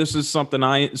tell you, this is something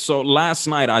so last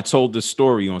night I told this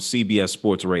story on CBS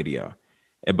Sports Radio,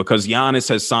 and because Giannis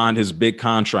has signed his big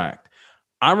contract.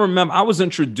 I remember I was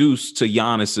introduced to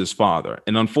Giannis's father,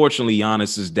 and unfortunately,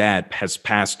 Giannis's dad has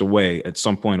passed away at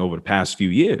some point over the past few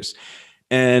years.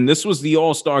 And this was the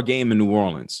All-Star game in New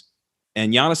Orleans.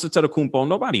 And Giannis Antetokounmpo,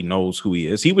 nobody knows who he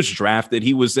is. He was drafted.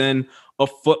 He was in a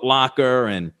Foot Locker,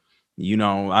 and you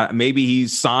know, maybe he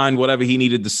signed whatever he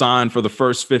needed to sign for the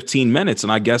first 15 minutes.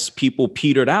 And I guess people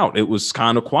petered out. It was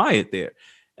kind of quiet there.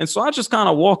 And so I just kind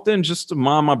of walked in just to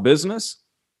mind my business.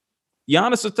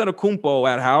 Giannis Antetokounmpo,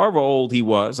 at however old he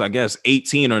was, I guess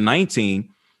 18 or 19,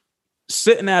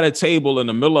 sitting at a table in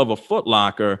the middle of a Foot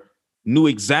Locker, knew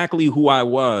exactly who I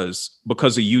was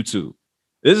because of YouTube.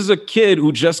 This is a kid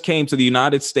who just came to the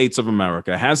United States of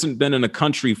America, hasn't been in the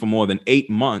country for more than 8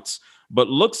 months, but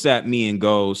looks at me and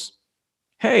goes,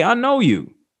 hey, I know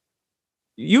you.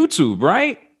 YouTube,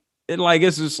 right?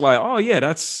 It's just like, oh yeah,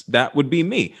 that would be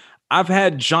me. I've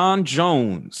had John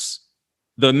Jones,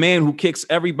 the man who kicks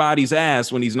everybody's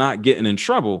ass when he's not getting in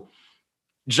trouble.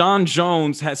 John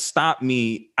Jones has stopped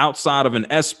me outside of an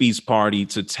ESPYs party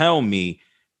to tell me,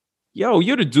 yo,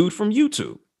 you're the dude from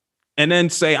YouTube. And then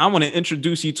say, I want to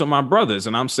introduce you to my brothers.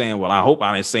 And I'm saying, well, I hope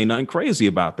I didn't say nothing crazy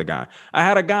about the guy. I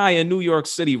had a guy in New York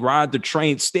City ride the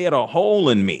train, stared a hole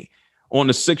in me on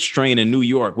the 6th train in New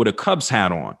York with a Cubs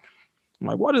hat on. I'm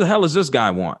like, what the hell does this guy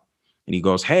want? And he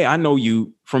goes, hey, I know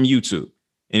you from YouTube.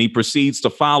 And he proceeds to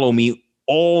follow me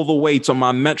all the way to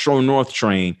my Metro North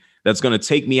train that's going to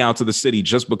take me out to the city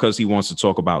just because he wants to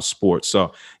talk about sports.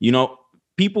 So, you know,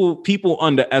 people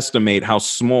underestimate how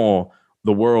small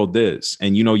the world is.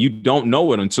 And, you know, you don't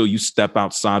know it until you step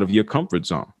outside of your comfort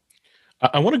zone.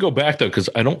 I want to go back, though, because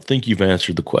I don't think you've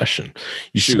answered the question.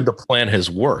 You said the plan has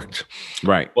worked.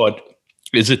 Right. But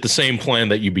is it the same plan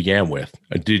that you began with?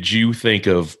 Did you think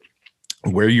of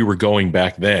where you were going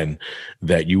back then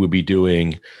that you would be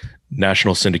doing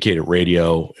national syndicated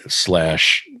radio /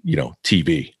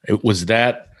 TV? Was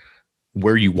that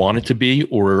where you wanted to be,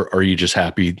 or are you just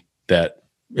happy that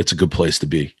it's a good place to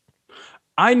be?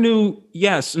 I knew,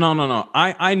 yes, no.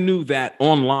 I knew that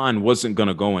online wasn't going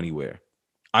to go anywhere.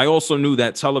 I also knew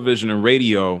that television and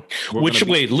radio.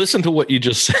 Listen to what you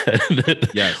just said.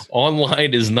 Yes.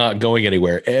 Online is not going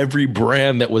anywhere. Every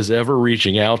brand that was ever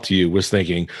reaching out to you was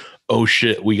thinking, oh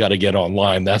shit, we got to get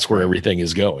online. That's where everything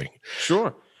is going.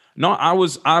 Sure. No, I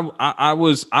was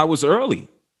early,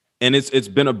 and it's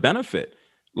been a benefit.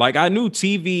 Like, I knew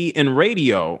TV and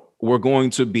radio were going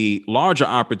to be larger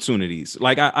opportunities.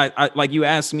 Like I like you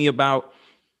asked me about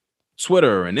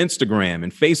Twitter and Instagram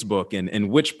and Facebook and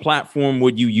which platform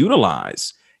would you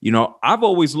utilize? You know, I've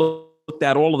always looked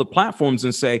at all of the platforms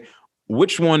and say,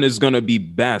 which one is going to be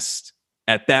best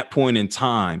at that point in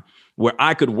time where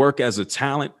I could work as a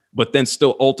talent, but then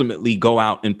still ultimately go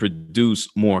out and produce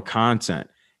more content.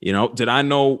 You know, did I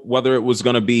know whether it was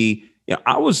going to be,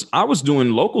 I was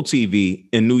doing local TV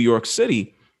in New York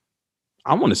City,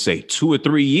 I want to say 2 or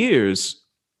 3 years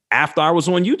after I was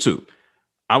on YouTube.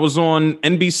 I was on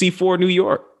NBC4 New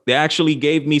York. They actually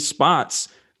gave me spots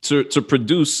to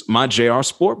produce my JR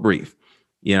Sport Brief,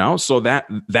 you know, so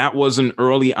that was an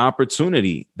early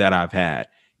opportunity that I've had.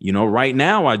 You know, right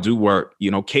now I do work,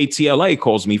 you know, KTLA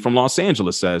calls me from Los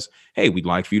Angeles, says, hey, we'd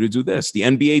like for you to do this. The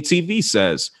NBA TV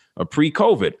says,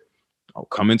 pre-COVID, I'll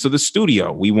come into the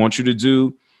studio. We want you to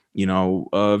do, you know,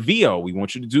 VO. We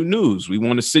want you to do news. We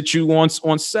want to sit you on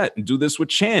set and do this with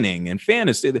Channing and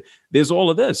Fantasy. There's all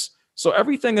of this. So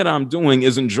everything that I'm doing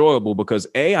is enjoyable because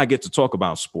I get to talk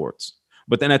about sports,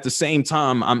 but then at the same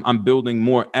time, I'm building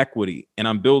more equity, and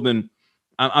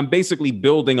I'm basically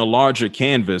building a larger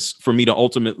canvas for me to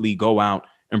ultimately go out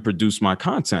and produce my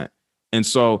content. And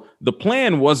so the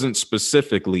plan wasn't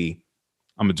specifically,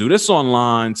 I'm going to do this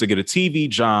online to get a TV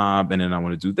job, and then I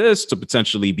want to do this to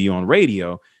potentially be on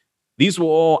radio. These were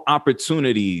all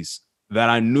opportunities that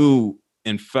I knew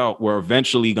and felt were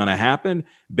eventually going to happen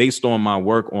based on my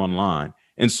work online.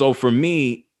 And so for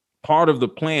me, part of the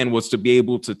plan was to be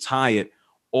able to tie it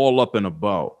all up in a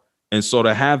bow. And so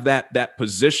to have that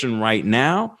position right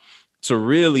now to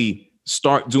really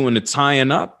start doing the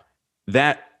tying up,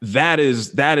 that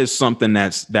is something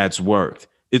that's worth.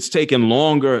 It's taken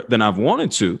longer than I've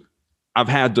wanted to. I've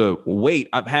had to wait.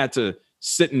 I've had to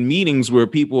sit in meetings where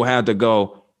people had to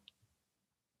go,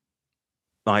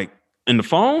 like, in the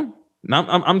phone. Now,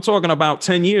 I'm talking about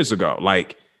 10 years ago,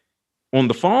 like on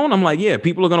the phone. I'm like, yeah,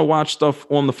 people are going to watch stuff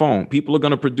on the phone. People are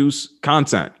going to produce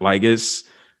content. Like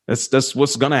that's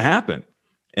what's going to happen.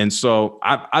 And so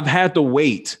I've had to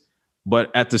wait, but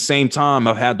at the same time,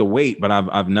 I've had to wait, but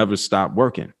I've never stopped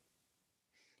working.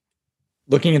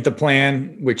 Looking at the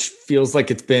plan, which feels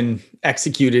like it's been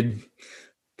executed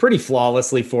pretty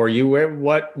flawlessly for you,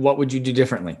 what would you do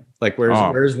differently? Like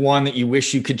where's one that you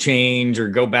wish you could change or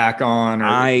go back on? Or...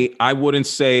 I wouldn't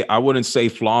say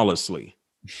flawlessly.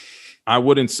 I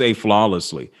wouldn't say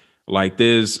flawlessly. Like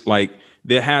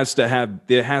there has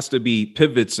to be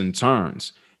pivots and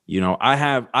turns. You know, I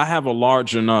have a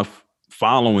large enough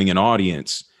following and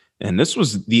audience, and this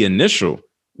was the initial,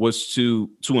 was to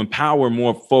empower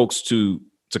more folks to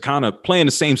kind of play in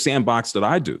the same sandbox that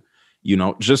I do. You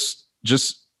know, just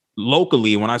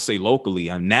locally. When I say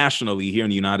locally, I'm nationally here in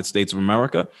the United States of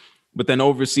America, but then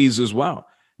overseas as well,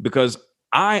 because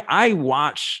I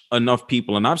watch enough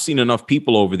people, and I've seen enough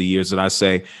people over the years that I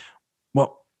say,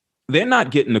 well, they're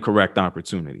not getting the correct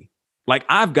opportunity. Like,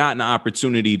 I've gotten an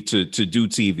opportunity to do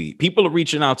TV. People are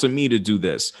reaching out to me to do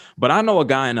this, but I know a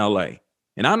guy in LA,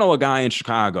 and I know a guy in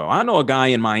Chicago. I know a guy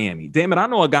in Miami. Damn it, I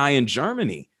know a guy in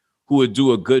Germany who would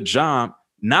do a good job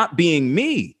not being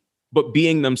me, but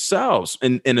being themselves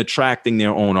and attracting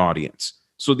their own audience.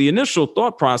 So the initial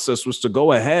thought process was to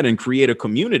go ahead and create a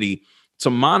community to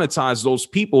monetize those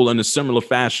people in a similar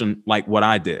fashion like what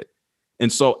I did. And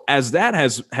so as that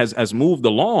has moved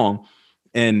along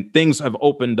and things have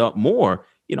opened up more,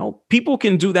 you know, people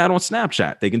can do that on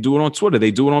Snapchat. They can do it on Twitter.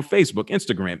 They do it on Facebook,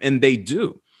 Instagram, and they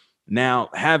do. Now,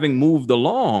 having moved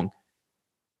along,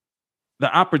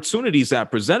 the opportunities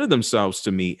that presented themselves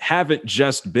to me haven't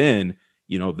just been,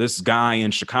 you know, this guy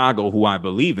in Chicago who I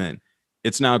believe in.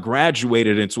 It's now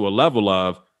graduated into a level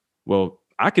of, well,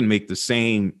 I can make the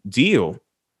same deal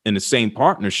in the same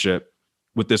partnership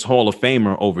with this Hall of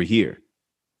Famer over here.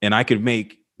 And I could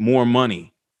make more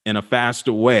money in a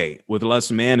faster way with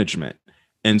less management.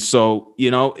 And so,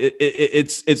 you know,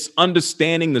 it's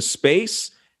understanding the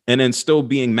space and then still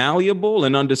being malleable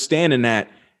and understanding that,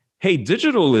 hey,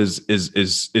 digital is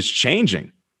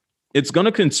changing. It's going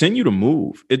to continue to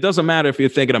move. It doesn't matter if you're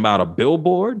thinking about a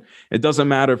billboard. It doesn't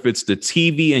matter if it's the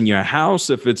TV in your house,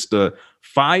 if it's the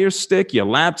Fire Stick, your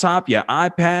laptop, your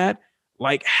iPad.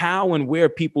 Like, how and where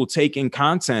people take in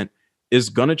content is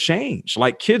going to change.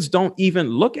 Like, kids don't even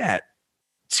look at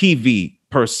TV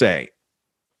per se.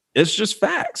 It's just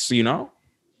facts, you know?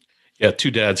 Yeah,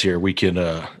 two dads here. We can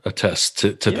attest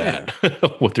to that,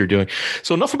 what they're doing.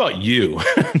 So enough about you.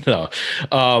 No,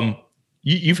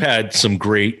 you've had some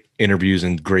great interviews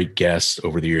and great guests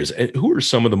over the years. Who are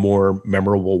some of the more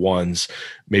memorable ones?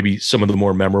 Maybe some of the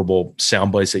more memorable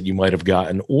sound bites that you might have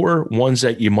gotten, or ones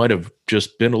that you might have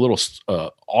just been a little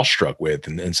awestruck with,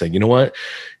 and saying, you know what,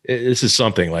 this is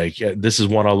something like, this is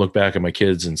one I'll look back at my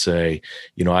kids and say,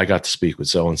 you know, I got to speak with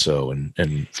so-and-so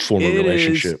and form a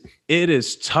relationship. It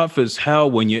is tough as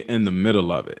hell when you're in the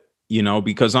middle of it, you know,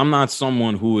 because I'm not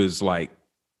someone who is like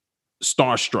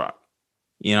starstruck.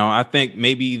 You know, I think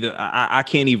maybe I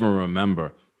can't even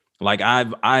remember. Like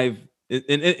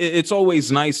it's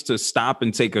always nice to stop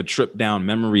and take a trip down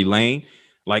memory lane.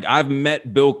 Like I've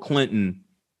met Bill Clinton,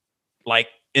 like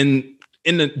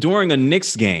during a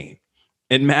Knicks game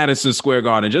in Madison Square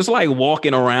Garden, just like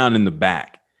walking around in the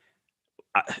back.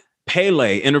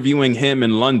 Pele, interviewing him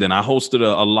in London. I hosted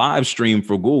a live stream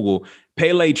for Google.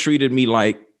 Pele treated me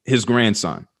like his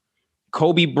grandson.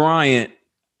 Kobe Bryant,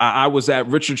 I was at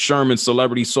Richard Sherman's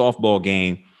celebrity softball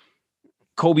game.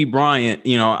 Kobe Bryant,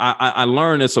 you know, I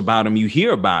learned this about him. You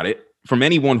hear about it from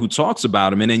anyone who talks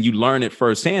about him, and then you learn it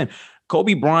firsthand.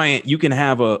 Kobe Bryant, you can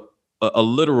have a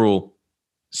literal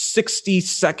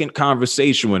 60-second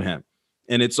conversation with him.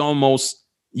 And it's almost,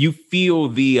 you feel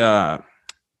the,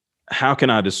 how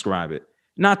can I describe it?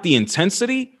 Not the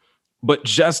intensity, but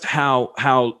just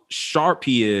how sharp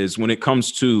he is when it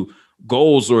comes to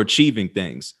goals or achieving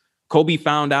things. Kobe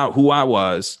found out who I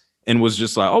was and was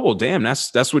just like, oh, well, damn,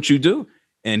 that's what you do.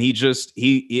 And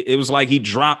it was like he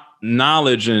dropped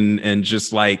knowledge and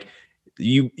just like,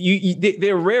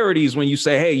 there are rarities when you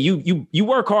say, hey, you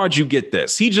work hard, you get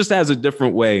this. He just has a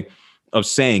different way of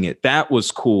saying it. That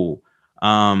was cool.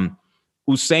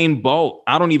 Usain Bolt,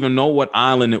 I don't even know what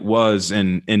island it was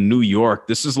in New York.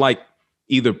 This is like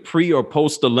either pre or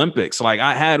post Olympics. Like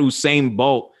I had Usain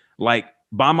Bolt like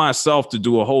by myself to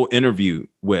do a whole interview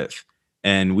with.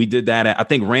 And we did that at, I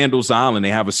think, Randall's Island. They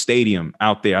have a stadium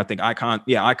out there. I think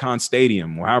Icon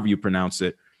Stadium, or however you pronounce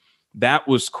it. That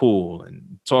was cool.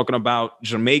 And talking about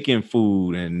Jamaican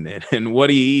food and what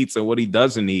he eats and what he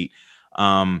doesn't eat.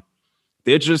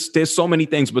 There's so many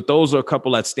things, but those are a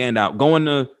couple that stand out. Going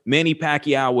to Manny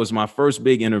Pacquiao was my first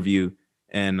big interview.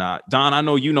 And Don, I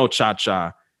know you know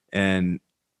Cha-Cha. And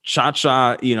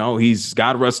Cha-Cha, you know, he's,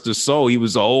 God rest his soul, he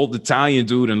was an old Italian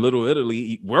dude in Little Italy.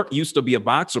 He used to be a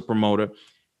boxer promoter.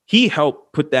 He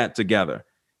helped put that together.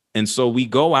 And so we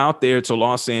go out there to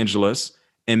Los Angeles,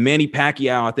 and Manny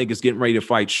Pacquiao, I think, is getting ready to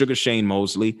fight Sugar Shane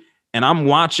Mosley. And I'm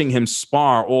watching him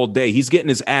spar all day. He's getting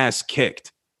his ass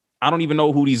kicked. I don't even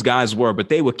know who these guys were, but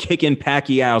they were kicking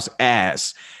Pacquiao's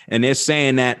ass. And they're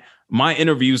saying that my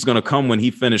interview is going to come when he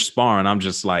finished sparring. I'm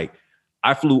just like,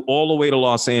 I flew all the way to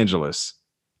Los Angeles.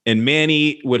 And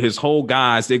Manny, with his whole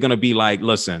guys, they're going to be like,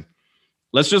 listen,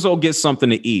 let's just go get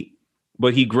something to eat.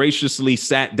 But he graciously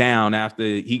sat down after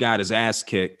he got his ass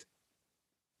kicked.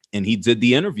 And he did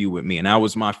the interview with me. And that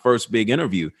was my first big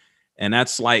interview. And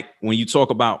that's like when you talk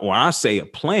about, or I say a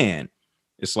plan,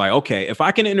 it's like, okay, if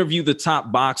I can interview the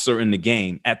top boxer in the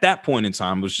game, at that point in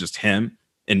time, it was just him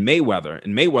and Mayweather.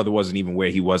 And Mayweather wasn't even where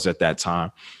he was at that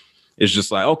time. It's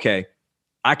just like, okay,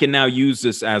 I can now use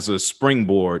this as a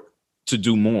springboard to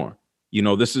do more. You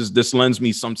know, this lends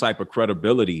me some type of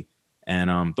credibility.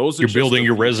 And those are, you're building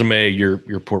your resume,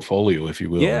 your portfolio, if you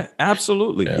will. Yeah,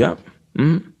 absolutely. Yeah. Yep.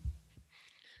 Mm-hmm.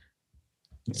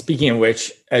 Speaking of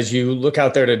which, as you look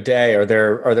out there today, are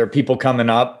there people coming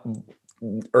up,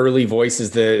 early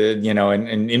voices that, you know,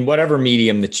 and in whatever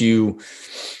medium that you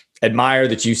admire,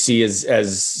 that you see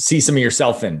as see some of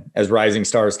yourself in as rising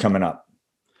stars coming up?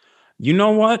 You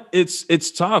know what?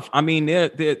 It's tough. I mean, there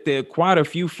are quite a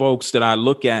few folks that I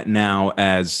look at now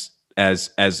as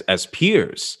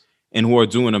peers and who are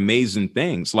doing amazing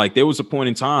things. Like there was a point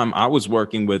in time I was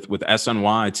working with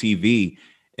SNY TV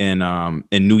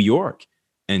in New York,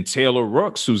 and Taylor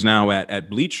Rooks, who's now at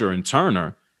Bleacher and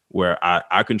Turner, where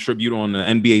I contribute on the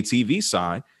NBA TV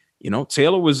side. You know,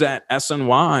 Taylor was at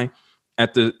SNY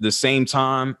at the same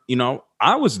time, you know,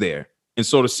 I was there. And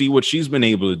so to see what she's been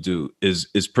able to do is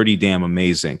pretty damn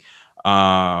amazing.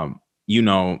 You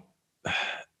know,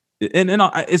 and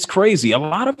it's crazy. A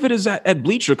lot of it is at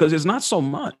Bleacher because it's not so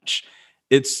much.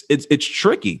 It's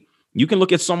tricky. You can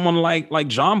look at someone like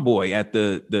John Boy at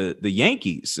the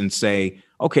Yankees and say,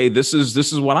 okay, this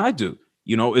is what I do.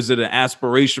 You know, is it an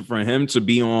aspiration for him to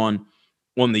be on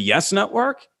the Yes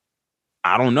Network?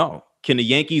 I don't know. Can the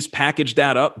Yankees package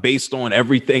that up based on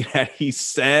everything that he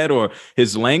said, or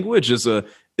his language is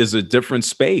a different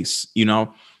space? You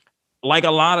know, like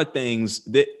a lot of things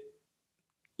that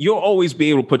you'll always be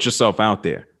able to put yourself out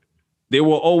there. there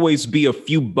will always be a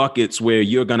few buckets where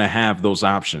you're going to have those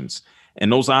options. And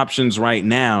those options right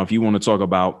now, if you want to talk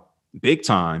about big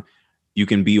time, you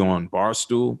can be on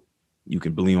Barstool, you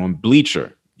can be on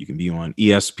Bleacher, you can be on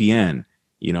ESPN.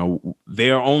 You know,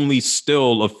 there are only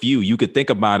still a few. You could think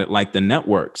about it like the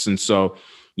networks. And so,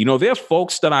 you know, there are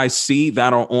folks that I see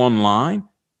that are online,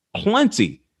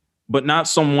 plenty, but not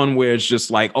someone where it's just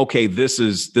like, okay, this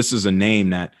is a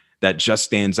name that just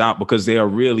stands out, because there are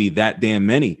really that damn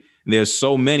many. There's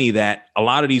so many that a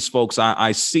lot of these folks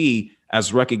I see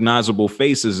as recognizable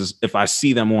faces if I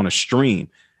see them on a stream,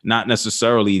 not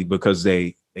necessarily because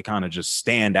they kind of just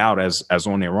stand out as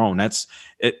on their own. It's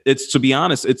to be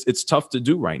honest, it's tough to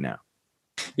do right now.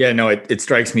 Yeah, no, it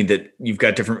strikes me that you've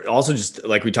got different, also just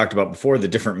like we talked about before, the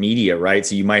different media, right?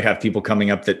 So you might have people coming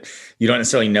up that you don't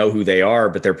necessarily know who they are,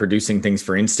 but they're producing things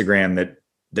for Instagram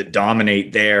that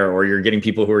dominate there, or you're getting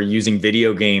people who are using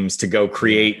video games to go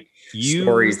create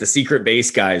stories, the secret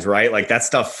base guys, right? Like that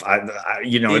stuff, what do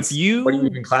you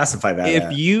even classify that if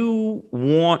as? You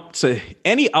want to,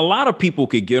 a lot of people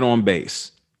could get on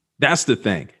base. That's the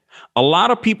thing. A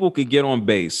lot of people could get on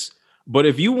base, but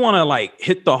if you want to like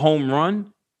hit the home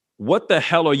run, what the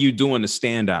hell are you doing to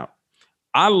stand out?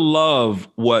 I love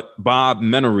what Bob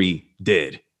Menery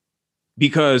did,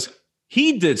 because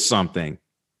he did something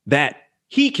that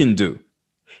he can do.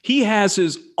 He has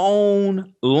his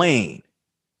own lane.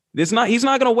 He's not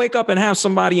going to wake up and have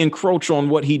somebody encroach on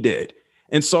what he did.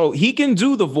 And so he can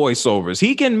do the voiceovers.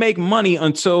 He can make money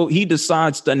until he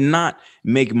decides to not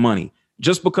make money,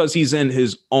 just because he's in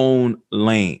his own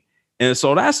lane. And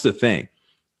so that's the thing.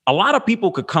 A lot of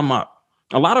people could come up.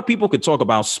 A lot of people could talk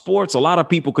about sports. A lot of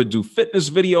people could do fitness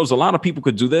videos. A lot of people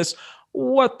could do this.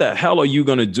 What the hell are you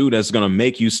going to do that's going to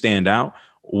make you stand out?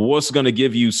 What's going to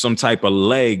give you some type of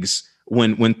legs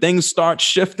when things start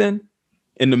shifting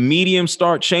and the medium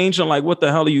start changing? Like, what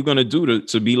the hell are you going to do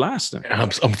to be lasting?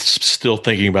 I'm still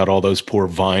thinking about all those poor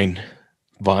Vine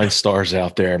stars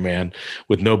out there, man,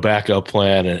 with no backup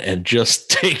plan and just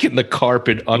taking the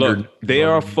carpet under. Look,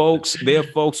 there are folks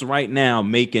right now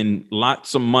making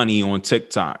lots of money on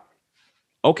TikTok.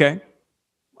 Okay.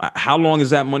 How long is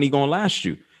that money going to last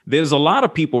you? There's a lot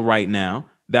of people right now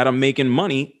that are making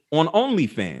money on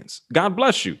OnlyFans. God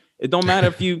bless you. It don't matter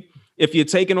if you're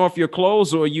taking off your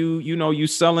clothes or you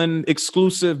selling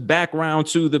exclusive background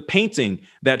to the painting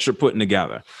that you're putting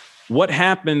together. What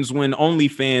happens when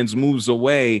OnlyFans moves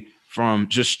away from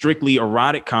just strictly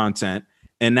erotic content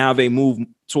and now they move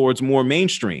towards more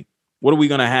mainstream? What are we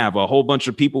going to have? A whole bunch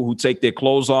of people who take their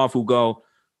clothes off who go,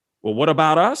 well, what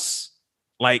about us?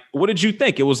 Like, what did you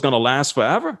think? It was going to last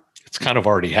forever? It's kind of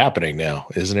already happening now,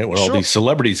 isn't it? When all these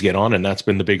celebrities get on, and that's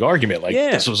been the big argument. Like,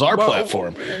 this was our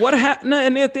platform. What happened?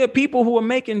 And there are people who are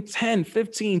making $10,000,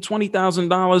 $15,000,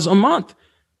 $20,000 a month.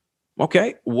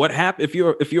 Okay, what happened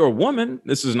if you're a woman?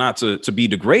 This is not to be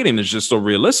degrading. It's just so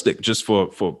realistic, just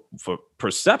for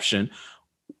perception.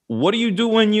 What do you do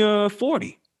when you're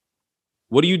 40?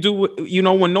 What do you do?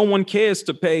 When no one cares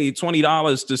to pay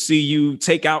 $20 to see you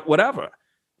take out whatever.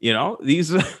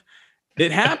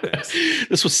 It happens.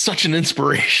 This was such an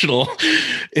inspirational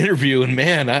interview, and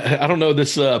man, I don't know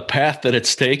this path that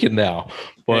it's taken now,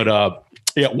 but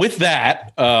with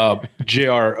that,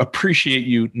 JR, appreciate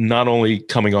you not only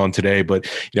coming on today, but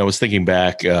I was thinking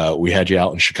back, we had you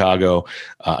out in Chicago,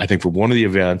 I think for one of the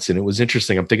events, and it was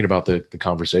interesting. I'm thinking about the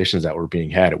conversations that were being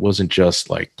had. It wasn't just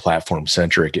like platform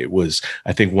centric. It was,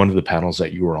 I think one of the panels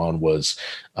that you were on was,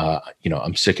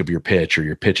 I'm sick of your pitch, or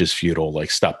your pitch is futile.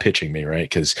 Like, stop pitching me, right?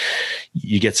 Because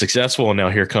you get successful, and now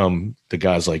here come the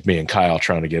guys like me and Kyle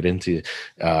trying to get into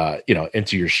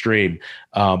your stream.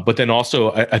 But then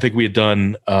also, I think we had done.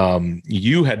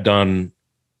 You had done.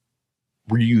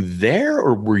 Were you there,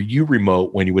 or were you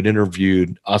remote when you had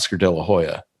interviewed Oscar De La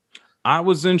Hoya? I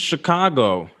was in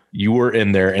Chicago. You were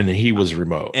in there, and he was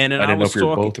remote. And I didn't know if you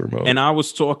were both remote. And I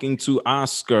was talking to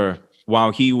Oscar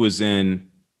while he was in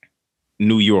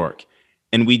New York,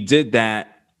 and we did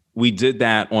that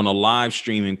on a live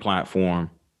streaming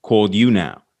platform called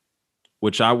YouNow,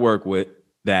 which I work with,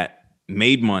 that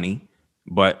made money.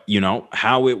 But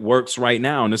how it works right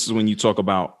now, and this is when you talk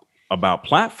about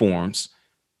platforms,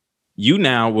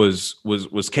 YouNow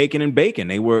was caking and baking.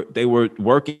 They were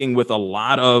working with a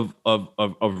lot of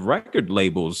record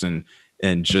labels and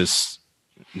just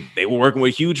they were working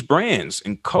with huge brands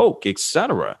and Coke,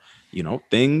 etc.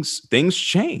 Things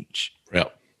change. Yeah.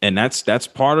 And that's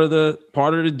part of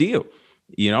the deal.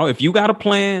 If you got a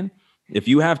plan, if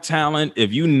you have talent,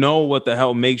 if you know what the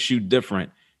hell makes you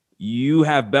different, you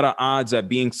have better odds at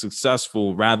being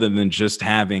successful rather than just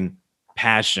having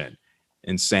passion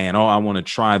and saying, oh, I want to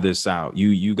try this out.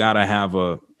 You got to have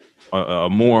a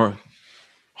more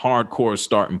hardcore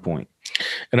starting point.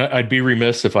 And I'd be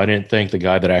remiss if I didn't thank the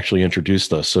guy that actually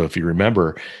introduced us. So if you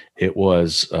remember, it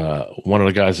was one of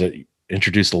the guys that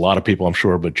introduced a lot of people, I'm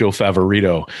sure, but Joe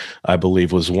Favorito, I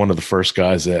believe, was one of the first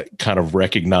guys that kind of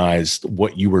recognized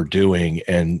what you were doing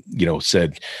and,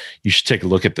 said, you should take a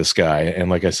look at this guy. And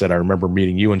like I said, I remember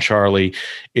meeting you and Charlie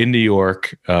in New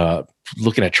York,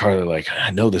 looking at Charlie like,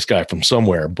 I know this guy from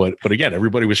somewhere. But again,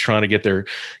 everybody was trying to get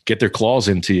their claws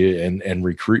into you and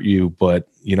recruit you. But,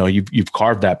 you've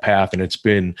carved that path, and it's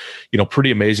been, pretty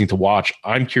amazing to watch.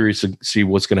 I'm curious to see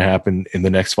what's going to happen in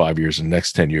the next 5 years and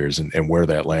next 10 years and where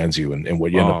that lands you and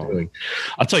what you end up doing.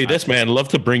 I'll tell you this, man, I'd love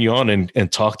to bring you on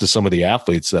and talk to some of the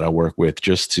athletes that I work with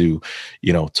just to,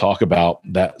 talk about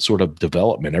that sort of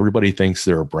development. Everybody thinks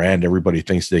they're a brand. Everybody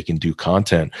thinks they can do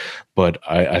content, but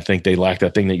I think they lack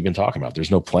that thing that you've been talking about. There's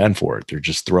no plan for it. They're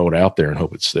just throw it out there and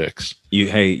hope it sticks.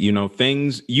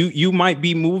 Things you might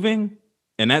be moving,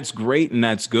 and that's great and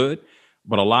that's good.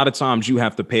 But a lot of times you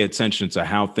have to pay attention to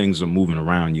how things are moving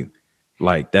around you.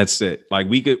 Like, that's it. Like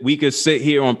we could sit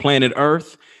here on planet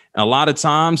Earth. A lot of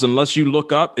times, unless you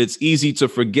look up, it's easy to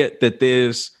forget that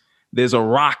there's a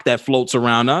rock that floats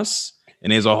around us,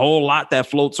 and there's a whole lot that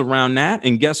floats around that.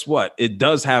 And guess what? It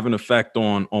does have an effect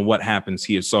on what happens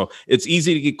here. So it's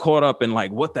easy to get caught up in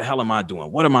like, what the hell am I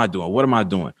doing? What am I doing? What am I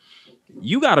doing?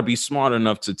 You got to be smart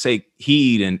enough to take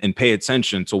heed and pay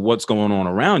attention to what's going on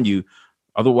around you.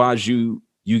 Otherwise, you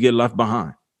get left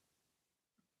behind.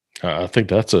 I think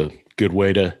that's a good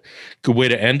way to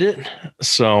end it.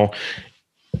 So,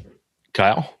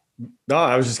 Kyle. No,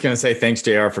 I was just going to say thanks,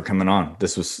 JR, for coming on.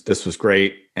 This was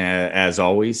great as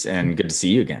always, and good to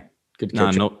see you again. Good to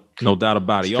catch up. No doubt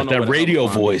about it. Y'all know that radio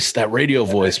voice, man.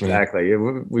 Exactly.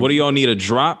 What do y'all need? A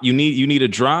drop? You need a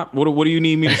drop? What do you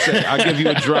need me to say? I'll give you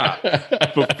a drop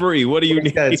for free. What do you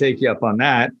need? Gotta take you up on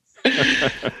that.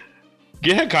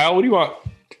 Go ahead, Kyle. What do you want?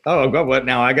 Oh, what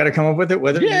now? I got to come up with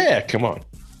it. Yeah, come on.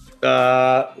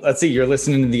 Let's see. You're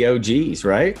listening to the OGs,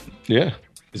 right? Yeah.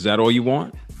 Is that all you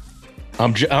want?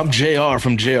 I'm JR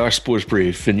from JR Sports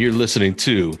Brief, and you're listening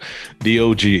to the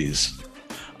OGs.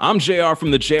 I'm JR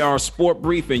from the JR Sport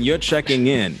Brief, and you're checking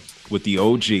in with the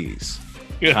OGs.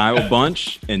 Kyle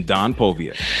Bunch and Don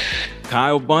Povia.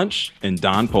 Kyle Bunch and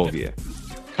Don Povia.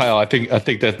 Kyle, I think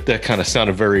that kind of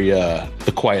sounded very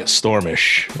The Quiet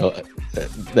Stormish.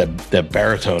 That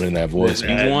baritone in that voice.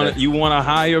 You want a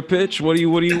higher pitch? What do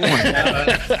you want?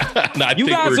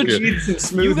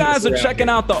 You guys are checking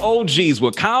out the OGs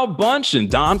with Kyle Bunch and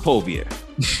Don Povia.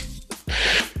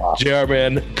 JR,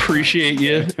 man, appreciate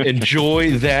you.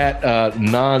 Enjoy that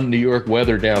non-New York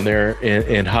weather down there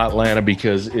in hot Atlanta,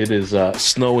 because it is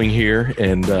snowing here,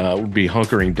 and we'll be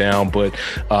hunkering down. But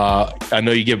I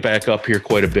know you get back up here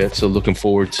quite a bit, so looking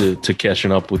forward to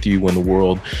catching up with you when the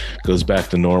world goes back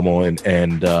to normal.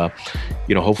 And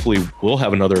hopefully we'll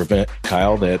have another event,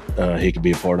 Kyle, that he could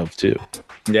be a part of too.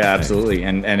 Yeah, absolutely.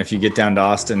 And if you get down to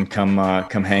Austin, come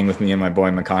hang with me and my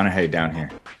boy McConaughey down here.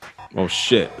 Oh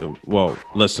shit! Well,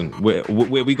 listen,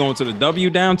 we going to the W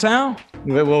downtown?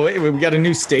 Well, we got a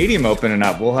new stadium opening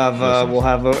up. We'll have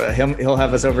he'll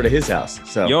have us over to his house.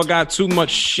 So y'all got too much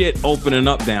shit opening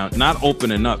up not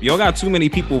opening up. Y'all got too many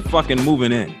people fucking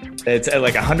moving in. It's at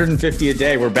like 150 a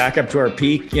day. We're back up to our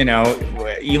peak.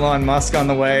 Elon Musk on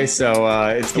the way. So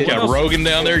it's you got Rogan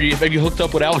down there. Have you hooked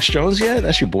up with Alex Jones yet?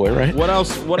 That's your boy, right? What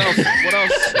else?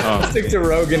 Stick to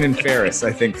Rogan and Ferris,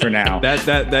 I think, for now. That's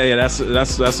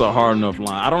a hard enough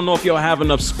line. I don't know if y'all have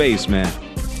enough space, man.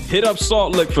 Hit up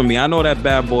Salt Lick for me. I know that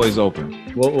bad boy's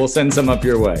open. We'll send some up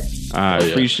your way. All right,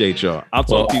 appreciate y'all. I'll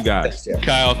talk to you guys.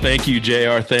 Kyle, thank you.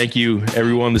 JR, thank you.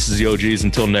 Everyone, this is the OGs.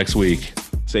 Until next week.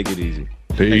 Take it easy.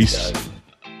 Peace. Thanks,